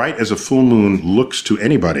 as bright as a full moon looks to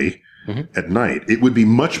anybody at night, it would be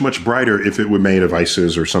much, much brighter if it were made of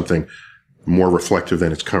ices or something more reflective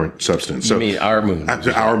than its current substance. So, you mean our moon?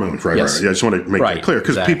 Our moon, right. Yeah, I just want to make that clear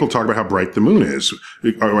because people talk about how bright the moon is.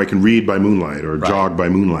 Or I can read by moonlight or jog by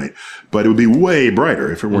moonlight, but it would be way brighter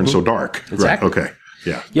if it weren't so dark. Exactly. Right. Okay.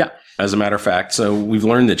 Yeah. Yeah. As a matter of fact, so we've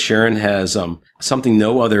learned that Charon has something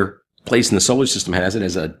no other place in the solar system has. It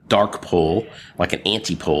has a dark pole, like an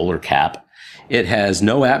antipole or cap. It has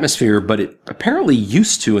no atmosphere, but it apparently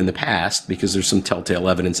used to in the past, because there's some telltale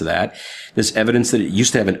evidence of that. There's evidence that it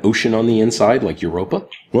used to have an ocean on the inside, like Europa.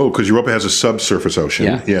 Whoa, because Europa has a subsurface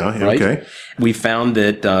ocean. Yeah, right? Okay. We found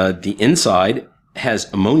that the inside has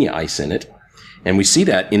ammonia ice in it. And we see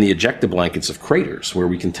that in the ejecta blankets of craters, where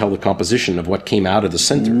we can tell the composition of what came out of the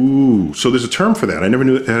center. Ooh, so there's a term for that. I never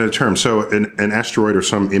knew it had a term. So an asteroid or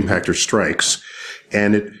some impactor strikes,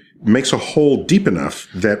 and it makes a hole deep enough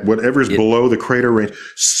that whatever is below the crater range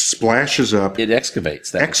splashes up. It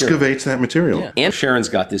excavates that material. Yeah. And Sharon's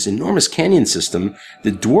got this enormous canyon system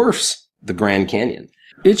that dwarfs the Grand Canyon.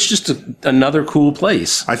 It's just another cool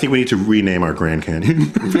place. I think we need to rename our Grand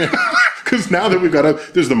Canyon. Because now that we've got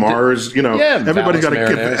there's the Mars, everybody's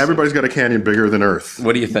got a canyon bigger than Earth.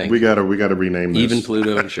 What do you think? We got to rename this. Even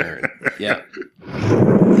Pluto and Sharon. Yeah.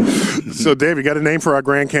 So, Dave, you got a name for our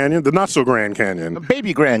Grand Canyon? The not so Grand Canyon. The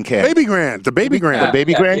Baby Grand Canyon. Baby Grand. The Baby Grand. The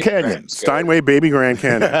Baby Grand Canyon. Steinway Baby Grand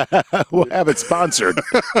Canyon. We'll have it sponsored.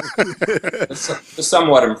 It's a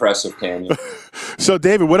somewhat impressive canyon. So,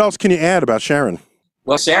 David, what else can you add about Sharon?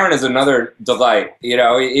 Well, Sharon is another delight.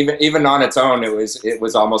 Even on its own, it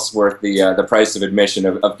was almost worth the price of admission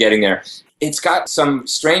of getting there. It's got some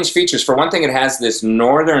strange features. For one thing, it has this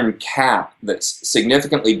northern cap that's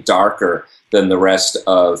significantly darker than the rest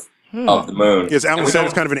of the moon. Yes, Alan said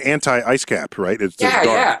it's kind of an anti-ice cap, right? It's dark.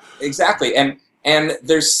 Yeah, exactly. And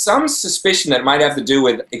there's some suspicion that it might have to do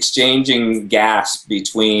with exchanging gas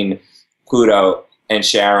between Pluto and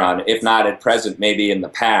Charon, if not at present, maybe in the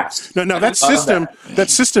past. No, that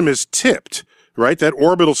system is tipped, right? That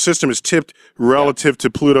orbital system is tipped relative to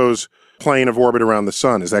Pluto's plane of orbit around the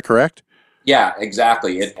sun. Is that correct? Yeah,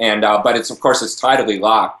 exactly. But it's tidally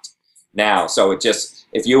locked now. So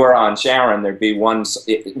if you were on Charon, there'd be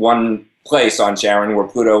one place on Charon where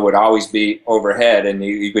Pluto would always be overhead, and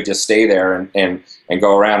you could just stay there and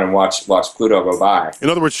go around and watch Pluto go by. In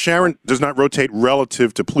other words, Charon does not rotate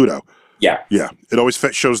relative to Pluto. Yeah. Yeah. It always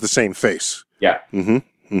shows the same face. Yeah. Mm-hmm.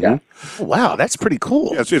 Mm-hmm. Yeah. Wow, that's pretty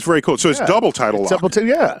cool. Yeah, it's very cool. So it's double tidal lock.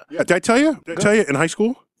 Yeah. Did I tell you? In high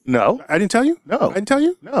school? No. I didn't tell you? No. I didn't tell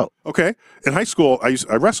you? No. Okay. In high school, I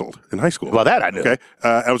wrestled in high school. Well, that I knew. Okay.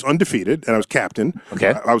 I was undefeated, and I was captain.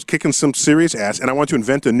 Okay. I was kicking some serious ass, and I wanted to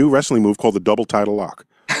invent a new wrestling move called the double tidal lock.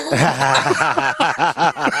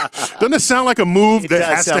 Doesn't it sound like a move that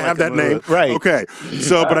has to have that name? Right. Okay.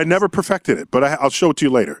 So, but I never perfected it, but I'll show it to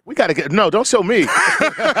you later. We got to don't show me.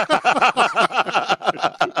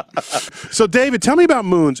 So, David, tell me about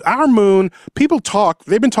moons. Our moon, they've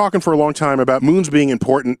been talking for a long time about moons being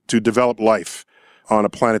important to develop life on a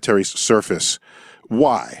planetary surface.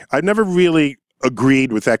 Why? I've never really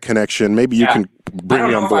agreed with that connection. Maybe you can bring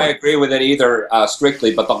me on board. I don't know if I agree with it either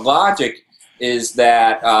strictly, but the logic is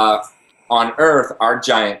that on Earth, our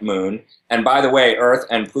giant moon, and by the way, Earth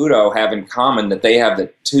and Pluto have in common that they have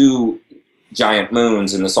the two giant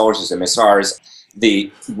moons in the solar system as far as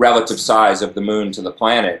the relative size of the moon to the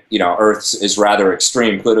planet. Earth's is rather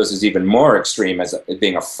extreme. Pluto's is even more extreme as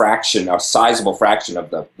being a sizable fraction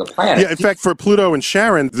of the planet. Yeah, in fact, for Pluto and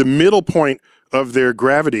Charon, the middle point of their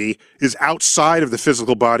gravity is outside of the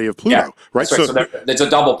physical body of Pluto, right? So it's a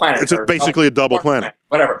double planet. It's basically a double planet.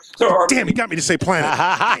 Whatever. Damn, you got me to say planet.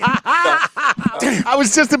 Damn. I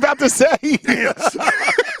was just about to say.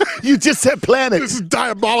 You just said planet. This is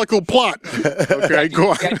diabolical plot. Okay,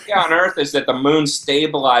 go on. The idea on Earth is that the moon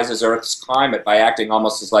stabilizes Earth's climate by acting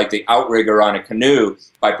almost as like the outrigger on a canoe,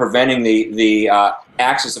 by preventing the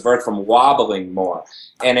axis of Earth from wobbling more.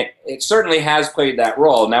 And it certainly has played that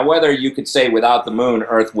role. Now, whether you could say without the moon,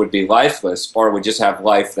 Earth would be lifeless, or would just have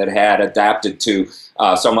life that had adapted to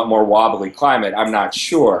somewhat more wobbly climate, I'm not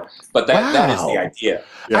sure. But that is the idea.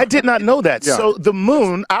 Yeah. I did not know that. Yeah. So the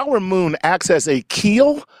moon, our moon, acts as a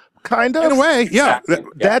keel, kind of? In a way, yeah.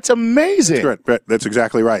 Exactly. That's amazing. That's right. That's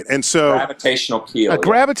exactly right. And so gravitational keel. A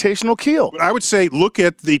gravitational keel. I would say look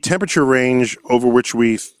at the temperature range over which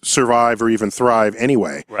we survive or even thrive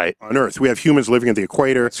anyway. Right. On Earth. We have humans living at the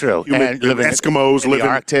equator. That's true. And Eskimos living in the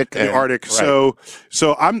Arctic. Right.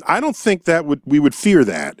 So I don't think that we would fear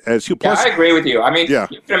that. Plus, I agree with you. I mean,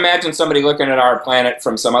 you can imagine somebody looking at our planet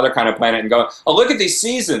from some other kind of planet and going, oh, look at these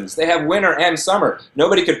seasons. They have winter and summer.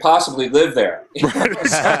 Nobody could possibly live there.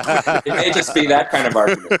 Right. It may just be that kind of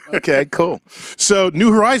argument. Okay, cool. So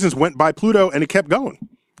New Horizons went by Pluto and it kept going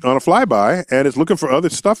on a flyby, and it's looking for other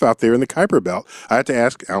stuff out there in the Kuiper Belt. I had to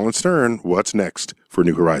ask Alan Stern, what's next for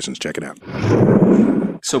New Horizons? Check it out.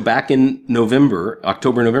 So back in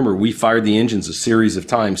October, November, we fired the engines a series of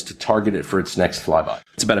times to target it for its next flyby.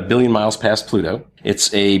 It's about 1 billion miles past Pluto.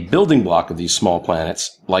 It's a building block of these small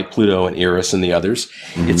planets, like Pluto and Eris and the others.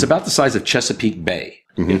 Mm-hmm. It's about the size of Chesapeake Bay.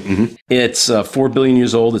 It's 4 billion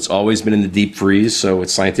years old. It's always been in the deep freeze, so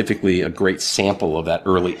it's scientifically a great sample of that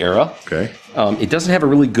early era. Okay. It doesn't have a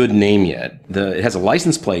really good name yet. It has a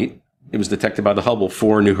license plate. It was detected by the Hubble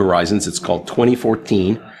for New Horizons. It's called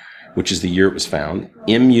 2014, which is the year it was found.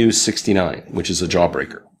 MU69, which is a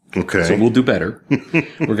jawbreaker. Okay. So we'll do better. We're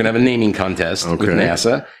going to have a naming contest with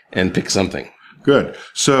NASA and pick something. Good.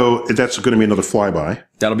 So that's going to be another flyby.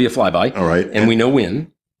 That'll be a flyby. All right. And we know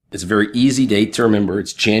when. It's a very easy date to remember.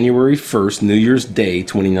 It's January 1st, New Year's Day,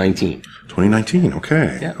 2019. 2019.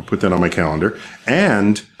 Okay. Yeah. I'll put that on my calendar.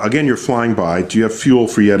 And again, you're flying by. Do you have fuel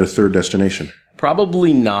for yet a third destination?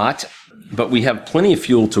 Probably not, but we have plenty of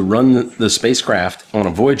fuel to run the spacecraft on a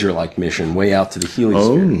Voyager-like mission way out to the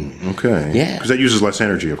heliosphere. Oh, okay. Yeah. Because that uses less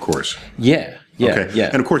energy, of course. Yeah. Okay.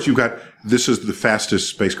 And of course, this is the fastest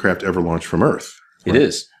spacecraft ever launched from Earth. Right? It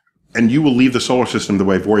is. And you will leave the solar system the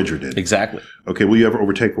way Voyager did. Exactly. Okay. Will you ever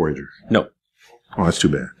overtake Voyager? No. Oh, that's too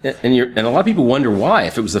bad. And a lot of people wonder why.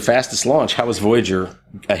 If it was the fastest launch, how was Voyager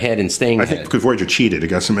ahead and staying ahead? I think because Voyager cheated. It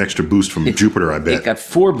got some extra boost from Jupiter, I bet. It got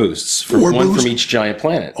 4 boosts, one from each giant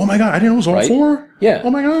planet. Oh my God, I didn't know it was all 4? Yeah. Oh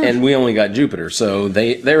my God. And we only got Jupiter, so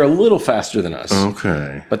they're a little faster than us.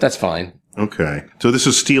 Okay. But that's fine. Okay. So this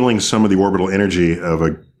is stealing some of the orbital energy of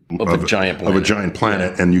a giant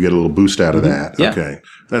planet, and you get a little boost out of that. Yeah. Okay.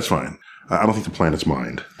 That's fine. I don't think the planets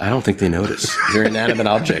mind. I don't think they notice. They're inanimate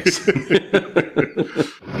objects.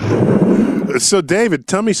 So, David,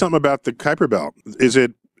 tell me something about the Kuiper Belt.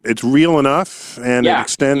 It's real enough and it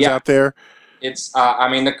extends out there? It's,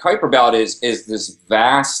 the Kuiper Belt is this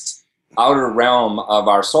vast outer realm of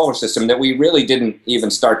our solar system that we really didn't even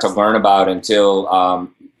start to learn about until,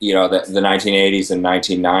 the 1980s and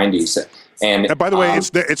 1990s. And by the way,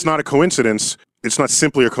 it's not a coincidence. It's not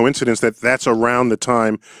simply a coincidence that that's around the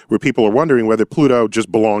time where people are wondering whether Pluto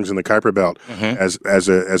just belongs in the Kuiper Belt as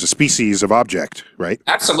a species of object, right?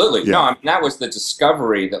 Absolutely. Yeah. No, that was the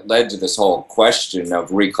discovery that led to this whole question of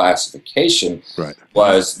reclassification. Right.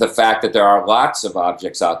 Was the fact that there are lots of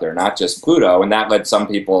objects out there, not just Pluto, and that led some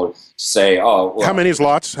people to say, "Oh, well, how many is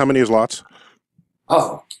lots?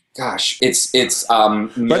 Oh gosh, it's. By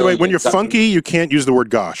the way, when you're funky, you can't use the word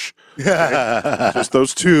 "gosh." Right? Just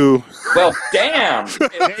those two. Well, damn.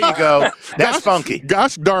 There you go. That's funky.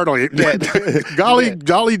 Gosh darnly.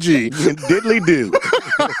 Golly gee. Diddly do.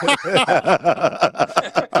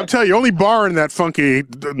 I'm telling you, only barring that funky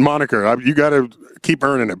moniker. You got to keep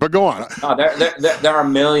earning it. But go on. There are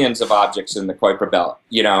millions of objects in the Kuiper Belt.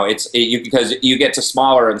 Because you get to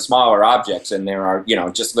smaller and smaller objects, and there are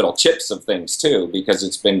just little chips of things too, because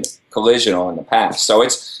it's been collisional in the past. So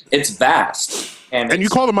it's vast. And you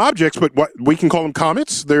call them objects, but we can call them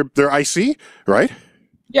comets. They're icy, right?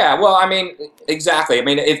 Yeah, well, exactly.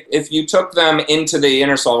 If you took them into the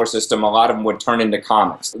inner solar system, a lot of them would turn into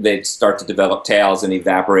comets. They'd start to develop tails and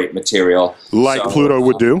evaporate material. Like Pluto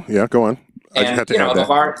would do. Yeah, go on. And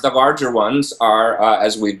the larger ones are,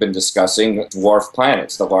 as we've been discussing, dwarf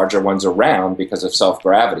planets. The larger ones are round because of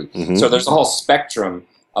self-gravity. Mm-hmm. So there's a whole spectrum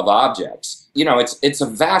of objects. It's a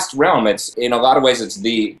vast realm. It's in a lot of ways, it's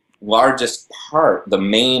the largest part, the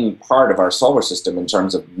main part of our solar system in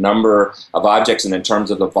terms of number of objects and in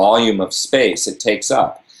terms of the volume of space it takes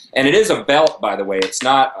up. And it is a belt, by the way. It's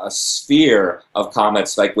not a sphere of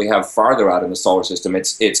comets like we have farther out in the solar system.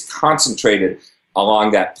 It's concentrated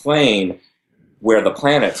along that plane where the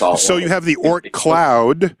planets all. So you have the Oort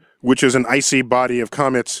cloud, which is an icy body of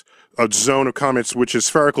comets, a zone of comets which is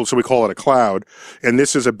spherical, so we call it a cloud. And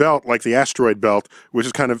this is a belt like the asteroid belt, which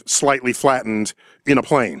is kind of slightly flattened in a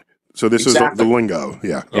plane. So this is the lingo.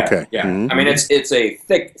 Yeah. Okay. Yeah. Mm-hmm. It's a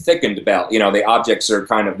thickened belt. The objects are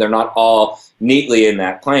they're not all neatly in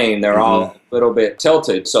that plane. They're all a little bit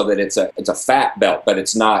tilted so that it's a fat belt, but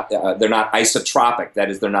it's not. They're not isotropic. That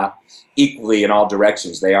is, they're not equally in all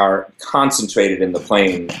directions. They are concentrated in the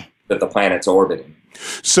plane that the planet's orbiting.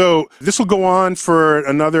 So this will go on for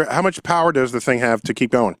another. How much power does the thing have to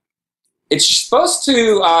keep going? It's supposed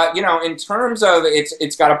to, in terms of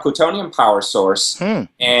it's got a plutonium power source,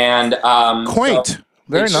 and quaint. So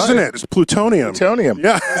Very nice, isn't it? It's plutonium.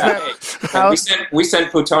 Yeah. we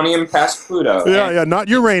sent plutonium past Pluto. Yeah, not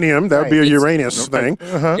uranium. That would be a Uranus thing.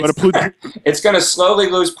 But a Pluto. It's going to slowly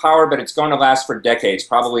lose power, but it's going to last for decades,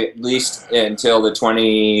 probably at least until the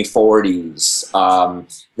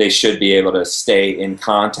 2040s. They should be able to stay in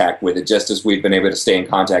contact with it, just as we've been able to stay in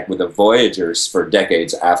contact with the Voyagers for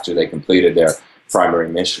decades after they completed their primary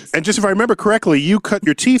mission. And just if I remember correctly, you cut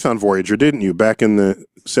your teeth on Voyager, didn't you, back in the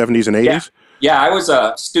 70s and 80s? Yeah, I was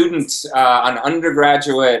a student, an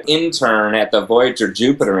undergraduate intern at the Voyager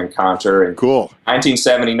Jupiter encounter in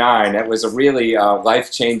 1979. It was a really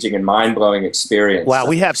life-changing and mind-blowing experience. Wow,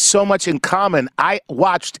 we have so much in common. I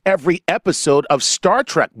watched every episode of Star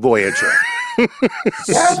Trek Voyager.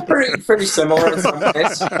 Yeah, pretty similar in some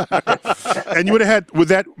ways. And you would have had,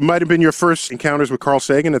 that might have been your first encounters with Carl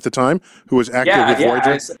Sagan at the time, who was active with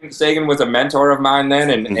Voyager? I think Sagan was a mentor of mine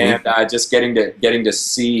then, and just getting to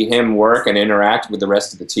see him work and interact with the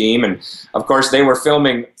rest of the team. And, of course, they were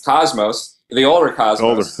filming Cosmos, the older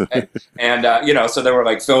Cosmos. And so there were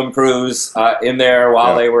like film crews in there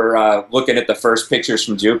while they were looking at the first pictures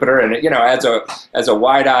from Jupiter. And, as a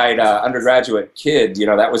wide-eyed undergraduate kid,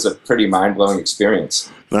 that was a pretty mind-blowing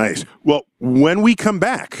experience. Nice. Well, when we come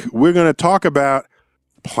back, we're going to talk about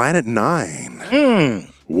Planet Nine.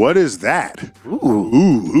 What is that?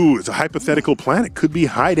 Ooh, it's a hypothetical planet. Could be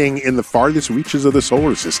hiding in the farthest reaches of the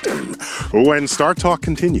solar system. When Star Talk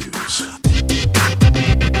continues.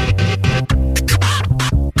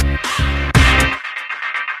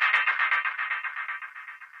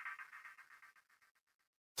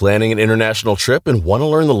 Planning an international trip and want to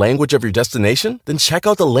learn the language of your destination? Then check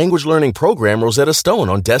out the language learning program Rosetta Stone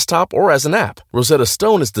on desktop or as an app. Rosetta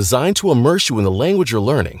Stone is designed to immerse you in the language you're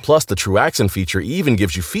learning. Plus, the True Accent feature even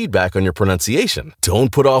gives you feedback on your pronunciation.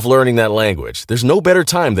 Don't put off learning that language. There's no better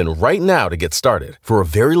time than right now to get started. For a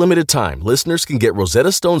very limited time, listeners can get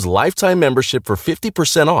Rosetta Stone's lifetime membership for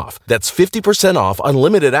 50% off. That's 50% off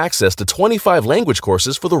unlimited access to 25 language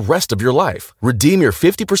courses for the rest of your life. Redeem your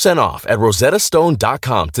 50% off at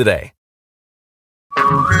rosettastone.com today.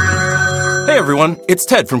 Hey everyone, it's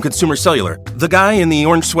Ted from Consumer Cellular, the guy in the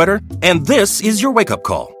orange sweater, and this is your wake-up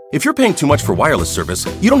call. If you're paying too much for wireless service,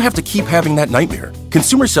 you don't have to keep having that nightmare.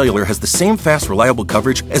 Consumer Cellular has the same fast, reliable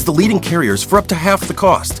coverage as the leading carriers for up to half the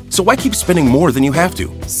cost. So why keep spending more than you have to?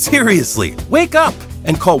 Seriously, wake up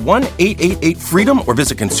and call 1-888-FREEDOM or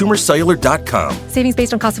visit consumercellular.com. Savings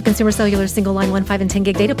based on cost of Consumer Cellular single line 1, 5, and 10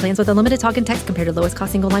 gig data plans with unlimited talk and text compared to lowest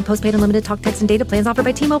cost single line postpaid unlimited talk, text, and data plans offered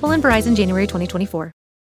by T-Mobile and Verizon January 2024.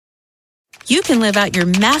 You can live out your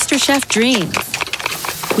MasterChef dreams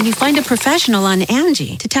when you find a professional on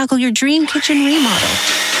Angie to tackle your dream kitchen remodel.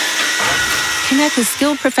 Connect with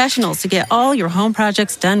skilled professionals to get all your home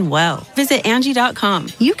projects done well. Visit Angie.com.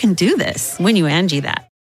 You can do this when you Angie that.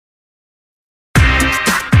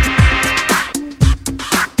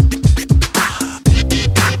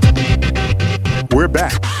 We're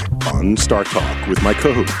back on Star Talk with my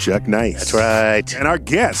co-host, Jack Nice. That's right. And our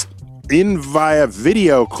guest in via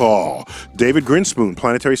video call, David Grinspoon,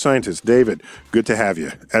 planetary scientist. David, good to have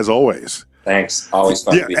you, as always. Thanks. Always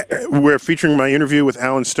fun to be here. We're featuring my interview with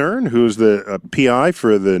Alan Stern, who's the PI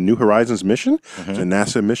for the New Horizons mission. It's a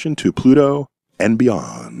NASA mission to Pluto and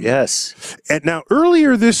beyond. Yes. And now,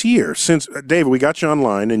 earlier this year, since, David, we got you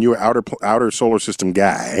online and you're an outer solar system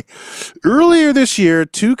guy. Earlier this year,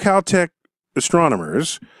 2 Caltech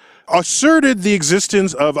astronomers asserted the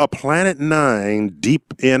existence of a Planet 9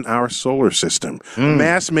 deep in our solar system.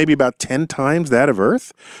 Mass maybe about 10 times that of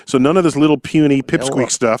Earth. So none of this little puny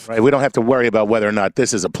pipsqueak stuff. Right, we don't have to worry about whether or not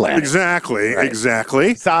this is a planet. Exactly, Right.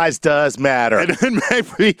 exactly. Size does matter. And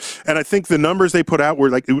I think the numbers they put out were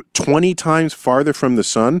like 20 times farther from the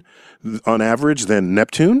sun on average than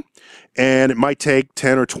Neptune. And it might take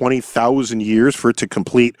 10 or 20,000 years for it to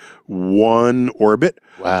complete one orbit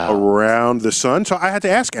around the sun. So I had to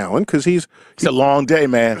ask Alan because it's a long day,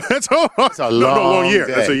 man. That's a long year.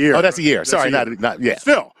 Day. That's a year. Oh, that's a year. Sorry, a year. not yeah.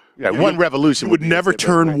 Still. Yeah, one revolution would never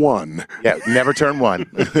turn one. Yeah, never turn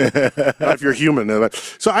one. Not if you're human.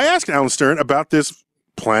 So I asked Alan Stern about this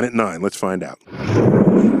Planet 9. Let's find out.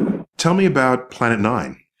 Tell me about Planet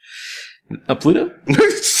 9. Pluto?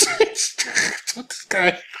 This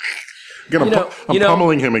guy. I'm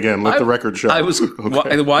pummeling him again. Let the record show. I was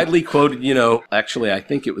widely quoted, actually, I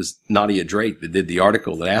think it was Nadia Drake that did the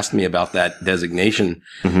article that asked me about that designation,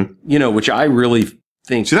 which I really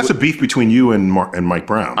think. See, that's a beef between you and Mike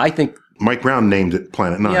Brown. I think Mike Brown named it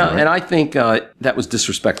Planet 9. Yeah, right? and I think that was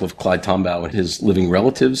disrespectful of Clyde Tombaugh and his living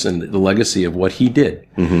relatives and the legacy of what he did.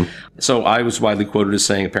 So I was widely quoted as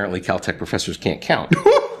saying apparently Caltech professors can't count.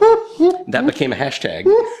 That became a hashtag.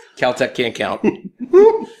 Caltech can't count.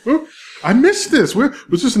 I missed this.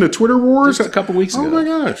 Was this in a Twitter war? Just a couple weeks ago. Oh my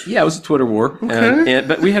gosh. Yeah, it was a Twitter war. Okay.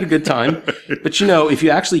 But we had a good time. But if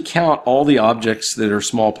you actually count all the objects that are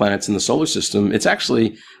small planets in the solar system, it's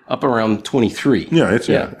actually up around 23. Yeah, it's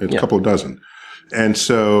a couple of dozen. And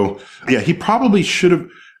so, he probably should have.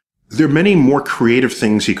 there are many more creative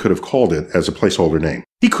things he could have called it as a placeholder name.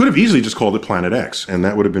 He could have easily just called it Planet X, and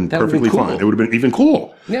that would have been perfectly fine. It would have been even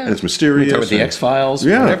cool. Yeah. And it's mysterious. With the X-Files.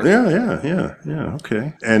 Yeah.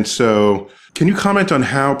 Okay. And so, can you comment on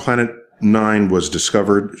how Planet 9 was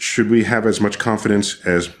discovered? Should we have as much confidence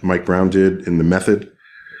as Mike Brown did in the method?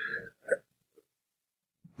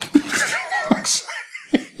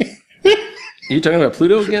 Are you talking about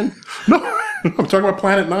Pluto again? No. I'm talking about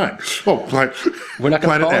Planet 9. Oh, we're not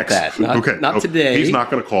going to call X. it that. Not today. He's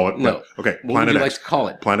not going to call it. No. Okay. What Planet would you X. like to call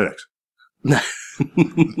it? Planet X.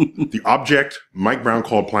 The object Mike Brown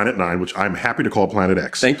called Planet 9, which I'm happy to call Planet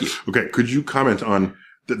X. Thank you. Okay. Could you comment on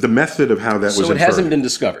the method of how that was inferred? So it hasn't been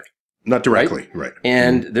discovered. Not directly, right.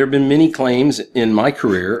 And there have been many claims in my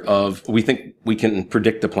career of we think we can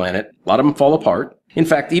predict the planet. A lot of them fall apart. In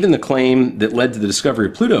fact, even the claim that led to the discovery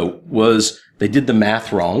of Pluto was they did the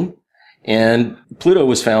math wrong. And Pluto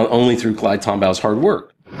was found only through Clyde Tombaugh's hard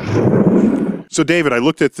work. So, David, I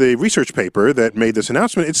looked at the research paper that made this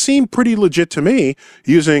announcement. It seemed pretty legit to me,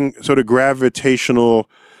 using sort of gravitational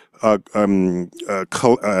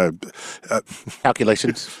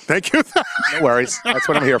calculations. Thank you. No worries. That's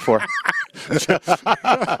what I'm here for.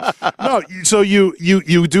 No, so you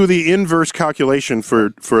do the inverse calculation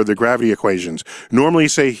for the gravity equations. Normally you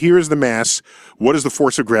say, here's the mass, what is the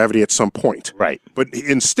force of gravity at some point? Right. But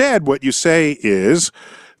instead, what you say is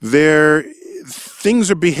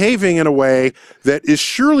things are behaving in a way that is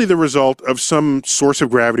surely the result of some source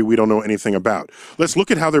of gravity we don't know anything about. Let's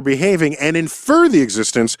look at how they're behaving and infer the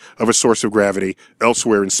existence of a source of gravity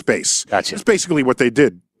elsewhere in space. Gotcha. That's basically what they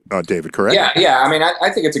did, David, correct? Yeah. I mean,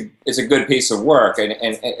 I think it's a good piece of work, and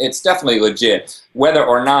it's definitely legit. Whether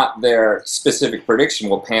or not their specific prediction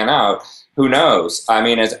will pan out, who knows? I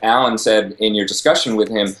mean, as Alan said in your discussion with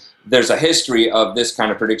him, there's a history of this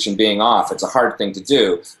kind of prediction being off. It's a hard thing to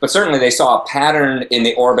do. But certainly they saw a pattern in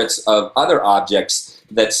the orbits of other objects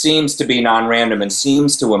that seems to be non-random and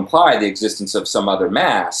seems to imply the existence of some other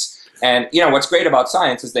mass. And, what's great about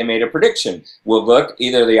science is they made a prediction. We'll look,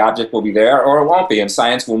 either the object will be there or it won't be, and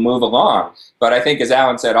science will move along. But I think, as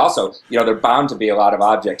Alan said also, there are bound to be a lot of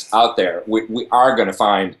objects out there. We are going to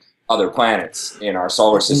find other planets in our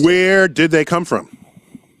solar system. Where did they come from?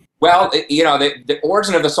 Well, the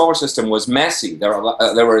origin of the solar system was messy. There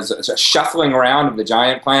was a shuffling around of the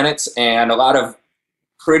giant planets, and a lot of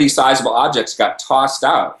pretty sizable objects got tossed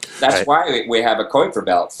out. That's why we have a Kuiper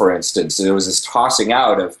belt, for instance. There was this tossing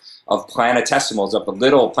out of planetesimals, of the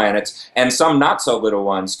little planets, and some not so little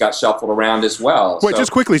ones got shuffled around as well. Wait,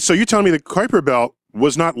 just quickly. So you're telling me the Kuiper belt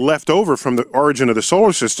was not left over from the origin of the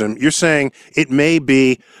solar system. You're saying it may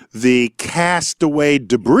be the castaway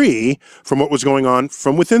debris from what was going on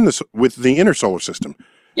from within with the inner solar system.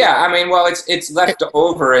 Yeah, I mean, well, it's left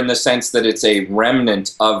over in the sense that it's a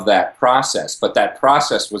remnant of that process, but that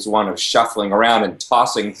process was one of shuffling around and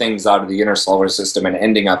tossing things out of the inner solar system and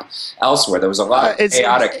ending up elsewhere. There was a lot of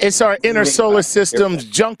chaotic... It's our inner solar system's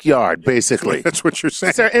junkyard, basically. That's what you're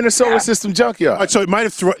saying. It's our inner solar system junkyard. So it might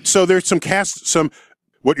have so there's some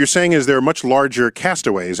what you're saying is there are much larger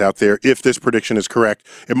castaways out there. If this prediction is correct,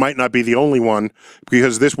 it might not be the only one,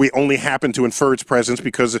 because we only happen to infer its presence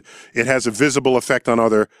because it has a visible effect on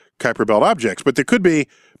other Kuiper belt objects. But there could be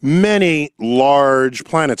many large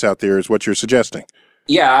planets out there, is what you're suggesting.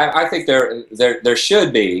 Yeah, I think there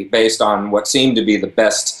should be, based on what seem to be the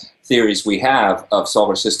best theories we have of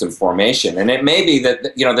solar system formation. And it may be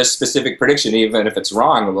that, this specific prediction, even if it's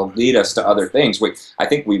wrong, will lead us to other things. I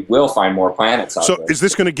think we will find more planets out there. So is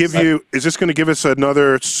this going to give us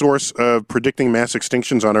another source of predicting mass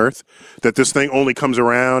extinctions on Earth? That this thing only comes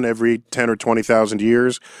around every 10 or 20,000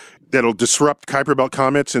 years? That'll disrupt Kuiper belt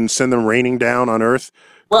comets and send them raining down on Earth?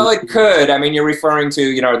 Well, it could. I mean, you're referring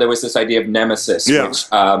to, there was this idea of Nemesis, which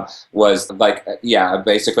was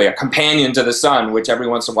basically a companion to the sun, which every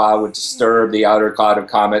once in a while would disturb the outer cloud of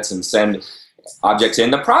comets and send objects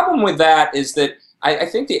in. The problem with that is that I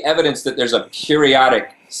think the evidence that there's a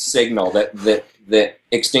periodic signal that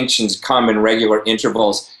extinctions come in regular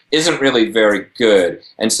intervals isn't really very good.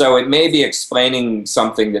 And so it may be explaining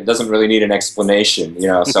something that doesn't really need an explanation,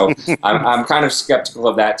 So I'm kind of skeptical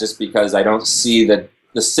of that, just because I don't see the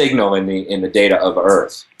signal in the data of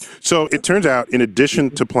Earth. So it turns out, in addition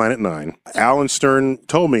to Planet 9, Alan Stern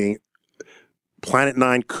told me Planet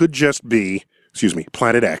 9 could just be,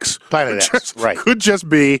 Planet X. Planet X, right. Could just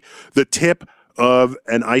be the tip of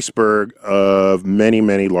an iceberg of many,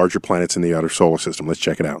 many larger planets in the outer solar system. Let's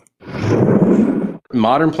check it out.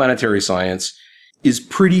 Modern planetary science is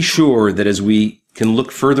pretty sure that as we can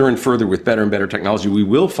look further and further with better and better technology, we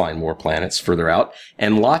will find more planets further out,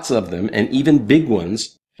 and lots of them, and even big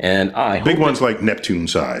ones. And big ones like Neptune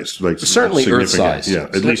size, like certainly Earth size. Yeah,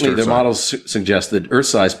 at least Earth their size. models suggest that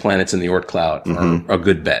Earth-sized planets in the Oort cloud are a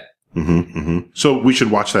good bet. So we should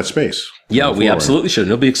watch that space. Yeah, we absolutely should.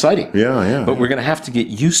 It'll be exciting. Yeah. But we're going to have to get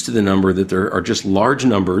used to the number that there are just large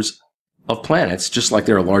numbers of planets, just like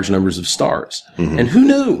there are large numbers of stars. And who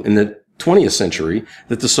knew in the 20th century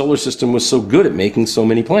that the solar system was so good at making so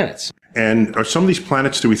many planets? And are some of these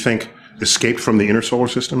planets, do we think, escaped from the inner solar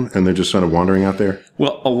system and they're just sort of wandering out there?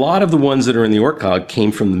 Well, a lot of the ones that are in the Oort cloud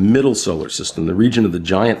came from the middle solar system, the region of the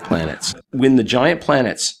giant planets. When the giant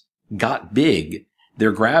planets got big,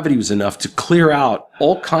 their gravity was enough to clear out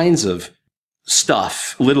all kinds of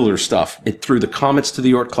stuff, littler stuff. It threw the comets to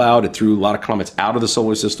the Oort cloud. It threw a lot of comets out of the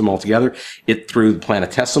solar system altogether. It threw the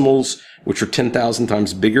planetesimals, which are 10,000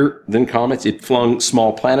 times bigger than comets. It flung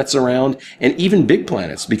small planets around and even big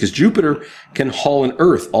planets, because Jupiter can haul an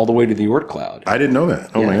Earth all the way to the Oort cloud. I didn't know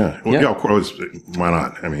that. Oh, my God. Well, of course. Why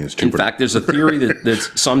not? I mean, it's Jupiter. In fact, there's a theory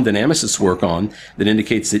that some dynamicists work on that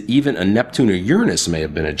indicates that even a Neptune or Uranus may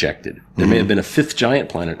have been ejected. There may have been a fifth giant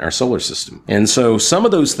planet in our solar system. And so some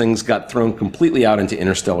of those things got thrown completely out into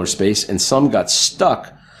interstellar space, and some got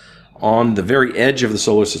stuck on the very edge of the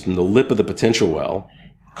solar system, the lip of the potential well,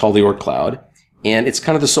 called the Oort cloud, and it's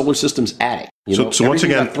kind of the solar system's attic. So once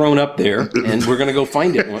again, got thrown up there, and we're going to go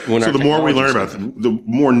find it. When so the more we learn about it, the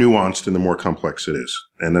more nuanced and the more complex it is,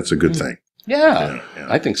 and that's a good thing. Yeah,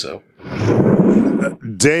 I think so.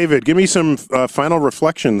 David, give me some final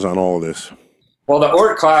reflections on all of this. Well, the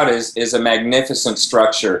Oort cloud is a magnificent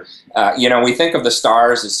structure. We think of the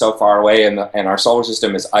stars as so far away and our solar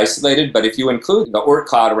system is isolated, but if you include the Oort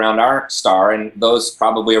cloud around our star and those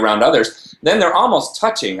probably around others, then they're almost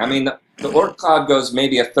touching. I mean, the Oort cloud goes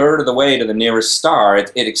maybe a third of the way to the nearest star.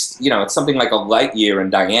 It's something like a light year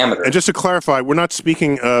in diameter. And just to clarify, we're not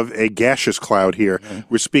speaking of a gaseous cloud here.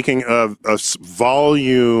 We're speaking of a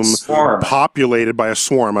volume populated by a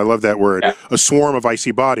swarm. I love that word. Yeah. A swarm of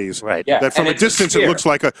icy bodies. Right. Yeah. That from a distance it looks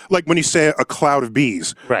like when you say a cloud of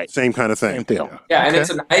bees. Right. Same kind of thing. Same deal. Yeah, and it's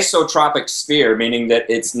an isotropic sphere, meaning that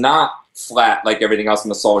it's not flat like everything else in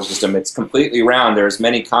the solar system. It's completely round. There's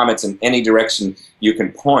many comets in any direction you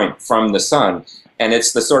can point from the sun. And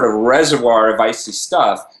it's the sort of reservoir of icy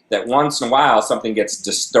stuff that once in a while something gets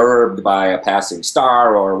disturbed by a passing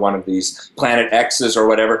star or one of these planet X's or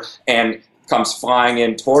whatever and comes flying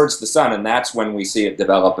in towards the sun. And that's when we see it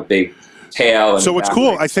develop a big tail. And so what's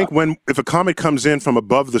cool, I think, if a comet comes in from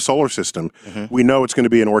above the solar system, we know it's going to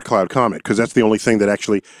be an Oort cloud comet, because that's the only thing that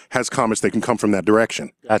actually has comets that can come from that direction.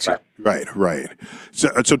 That's right. Right.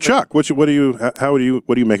 So Chuck, how do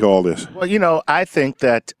you make of all this? Well, I think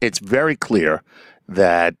that it's very clear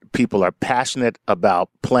that people are passionate about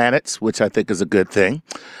planets, which I think is a good thing.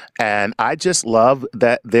 And I just love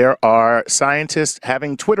that there are scientists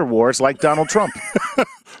having Twitter wars like Donald Trump.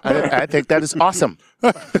 I think that is awesome.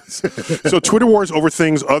 So Twitter wars over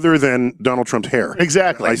things other than Donald Trump's hair.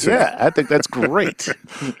 Exactly. I think that's great.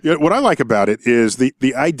 What I like about it is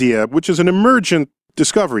the idea, which is an emergent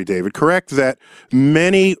discovery, David, correct? That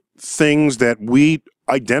many things that we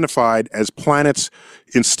identified as planets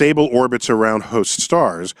in stable orbits around host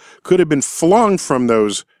stars could have been flung from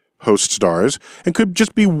those host stars and could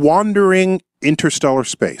just be wandering interstellar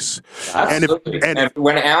space. Absolutely. And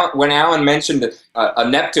when Alan mentioned a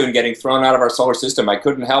Neptune getting thrown out of our solar system, I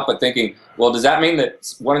couldn't help but thinking, well, does that mean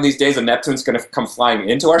that one of these days a Neptune's going to come flying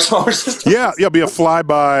into our solar system? Yeah, be a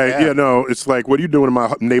flyby. Yeah. It's like, what are you doing in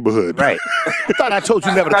my neighborhood? Right. I thought I told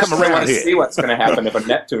you never to come around here. See what's going to happen if a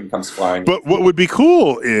Neptune comes flying. But what would be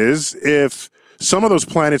cool is if some of those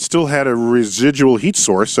planets still had a residual heat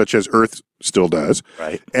source, such as Earth still does.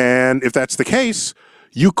 Right. And if that's the case,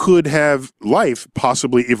 you could have life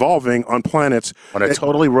possibly evolving on planets. On a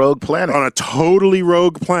totally rogue planet. On a totally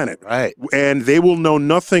rogue planet. Right. And they will know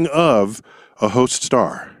nothing of a host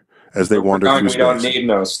star as they wander through space. We don't need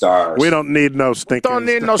no stars. We don't need no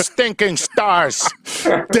stinking stars.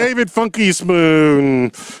 David Funky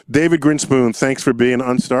Spoon. David Grinspoon, thanks for being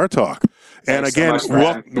on Star Talk. And again,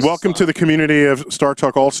 welcome to the community of Star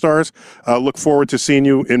Talk All-Stars. Look forward to seeing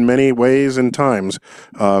you in many ways and times.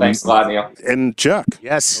 Thanks a lot, Neil. And Chuck.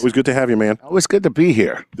 Yes. Always good to have you, man. Always good to be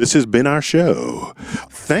here. This has been our show.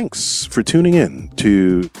 Thanks for tuning in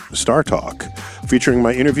to Star Talk, featuring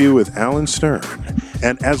my interview with Alan Stern.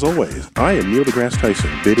 And as always, I am Neil deGrasse Tyson,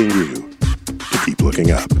 bidding you to keep looking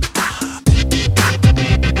up.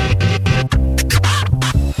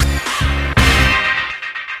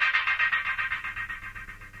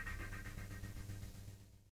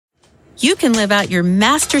 You can live out your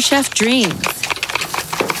MasterChef dreams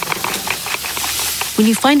when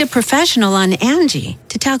you find a professional on Angie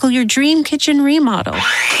to tackle your dream kitchen remodel.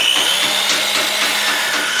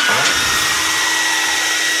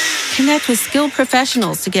 Connect with skilled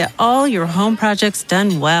professionals to get all your home projects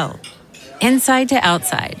done well. Inside to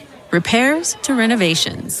outside, repairs to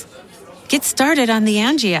renovations. Get started on the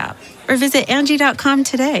Angie app or visit Angie.com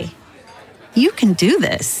today. You can do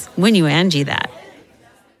this when you Angie that.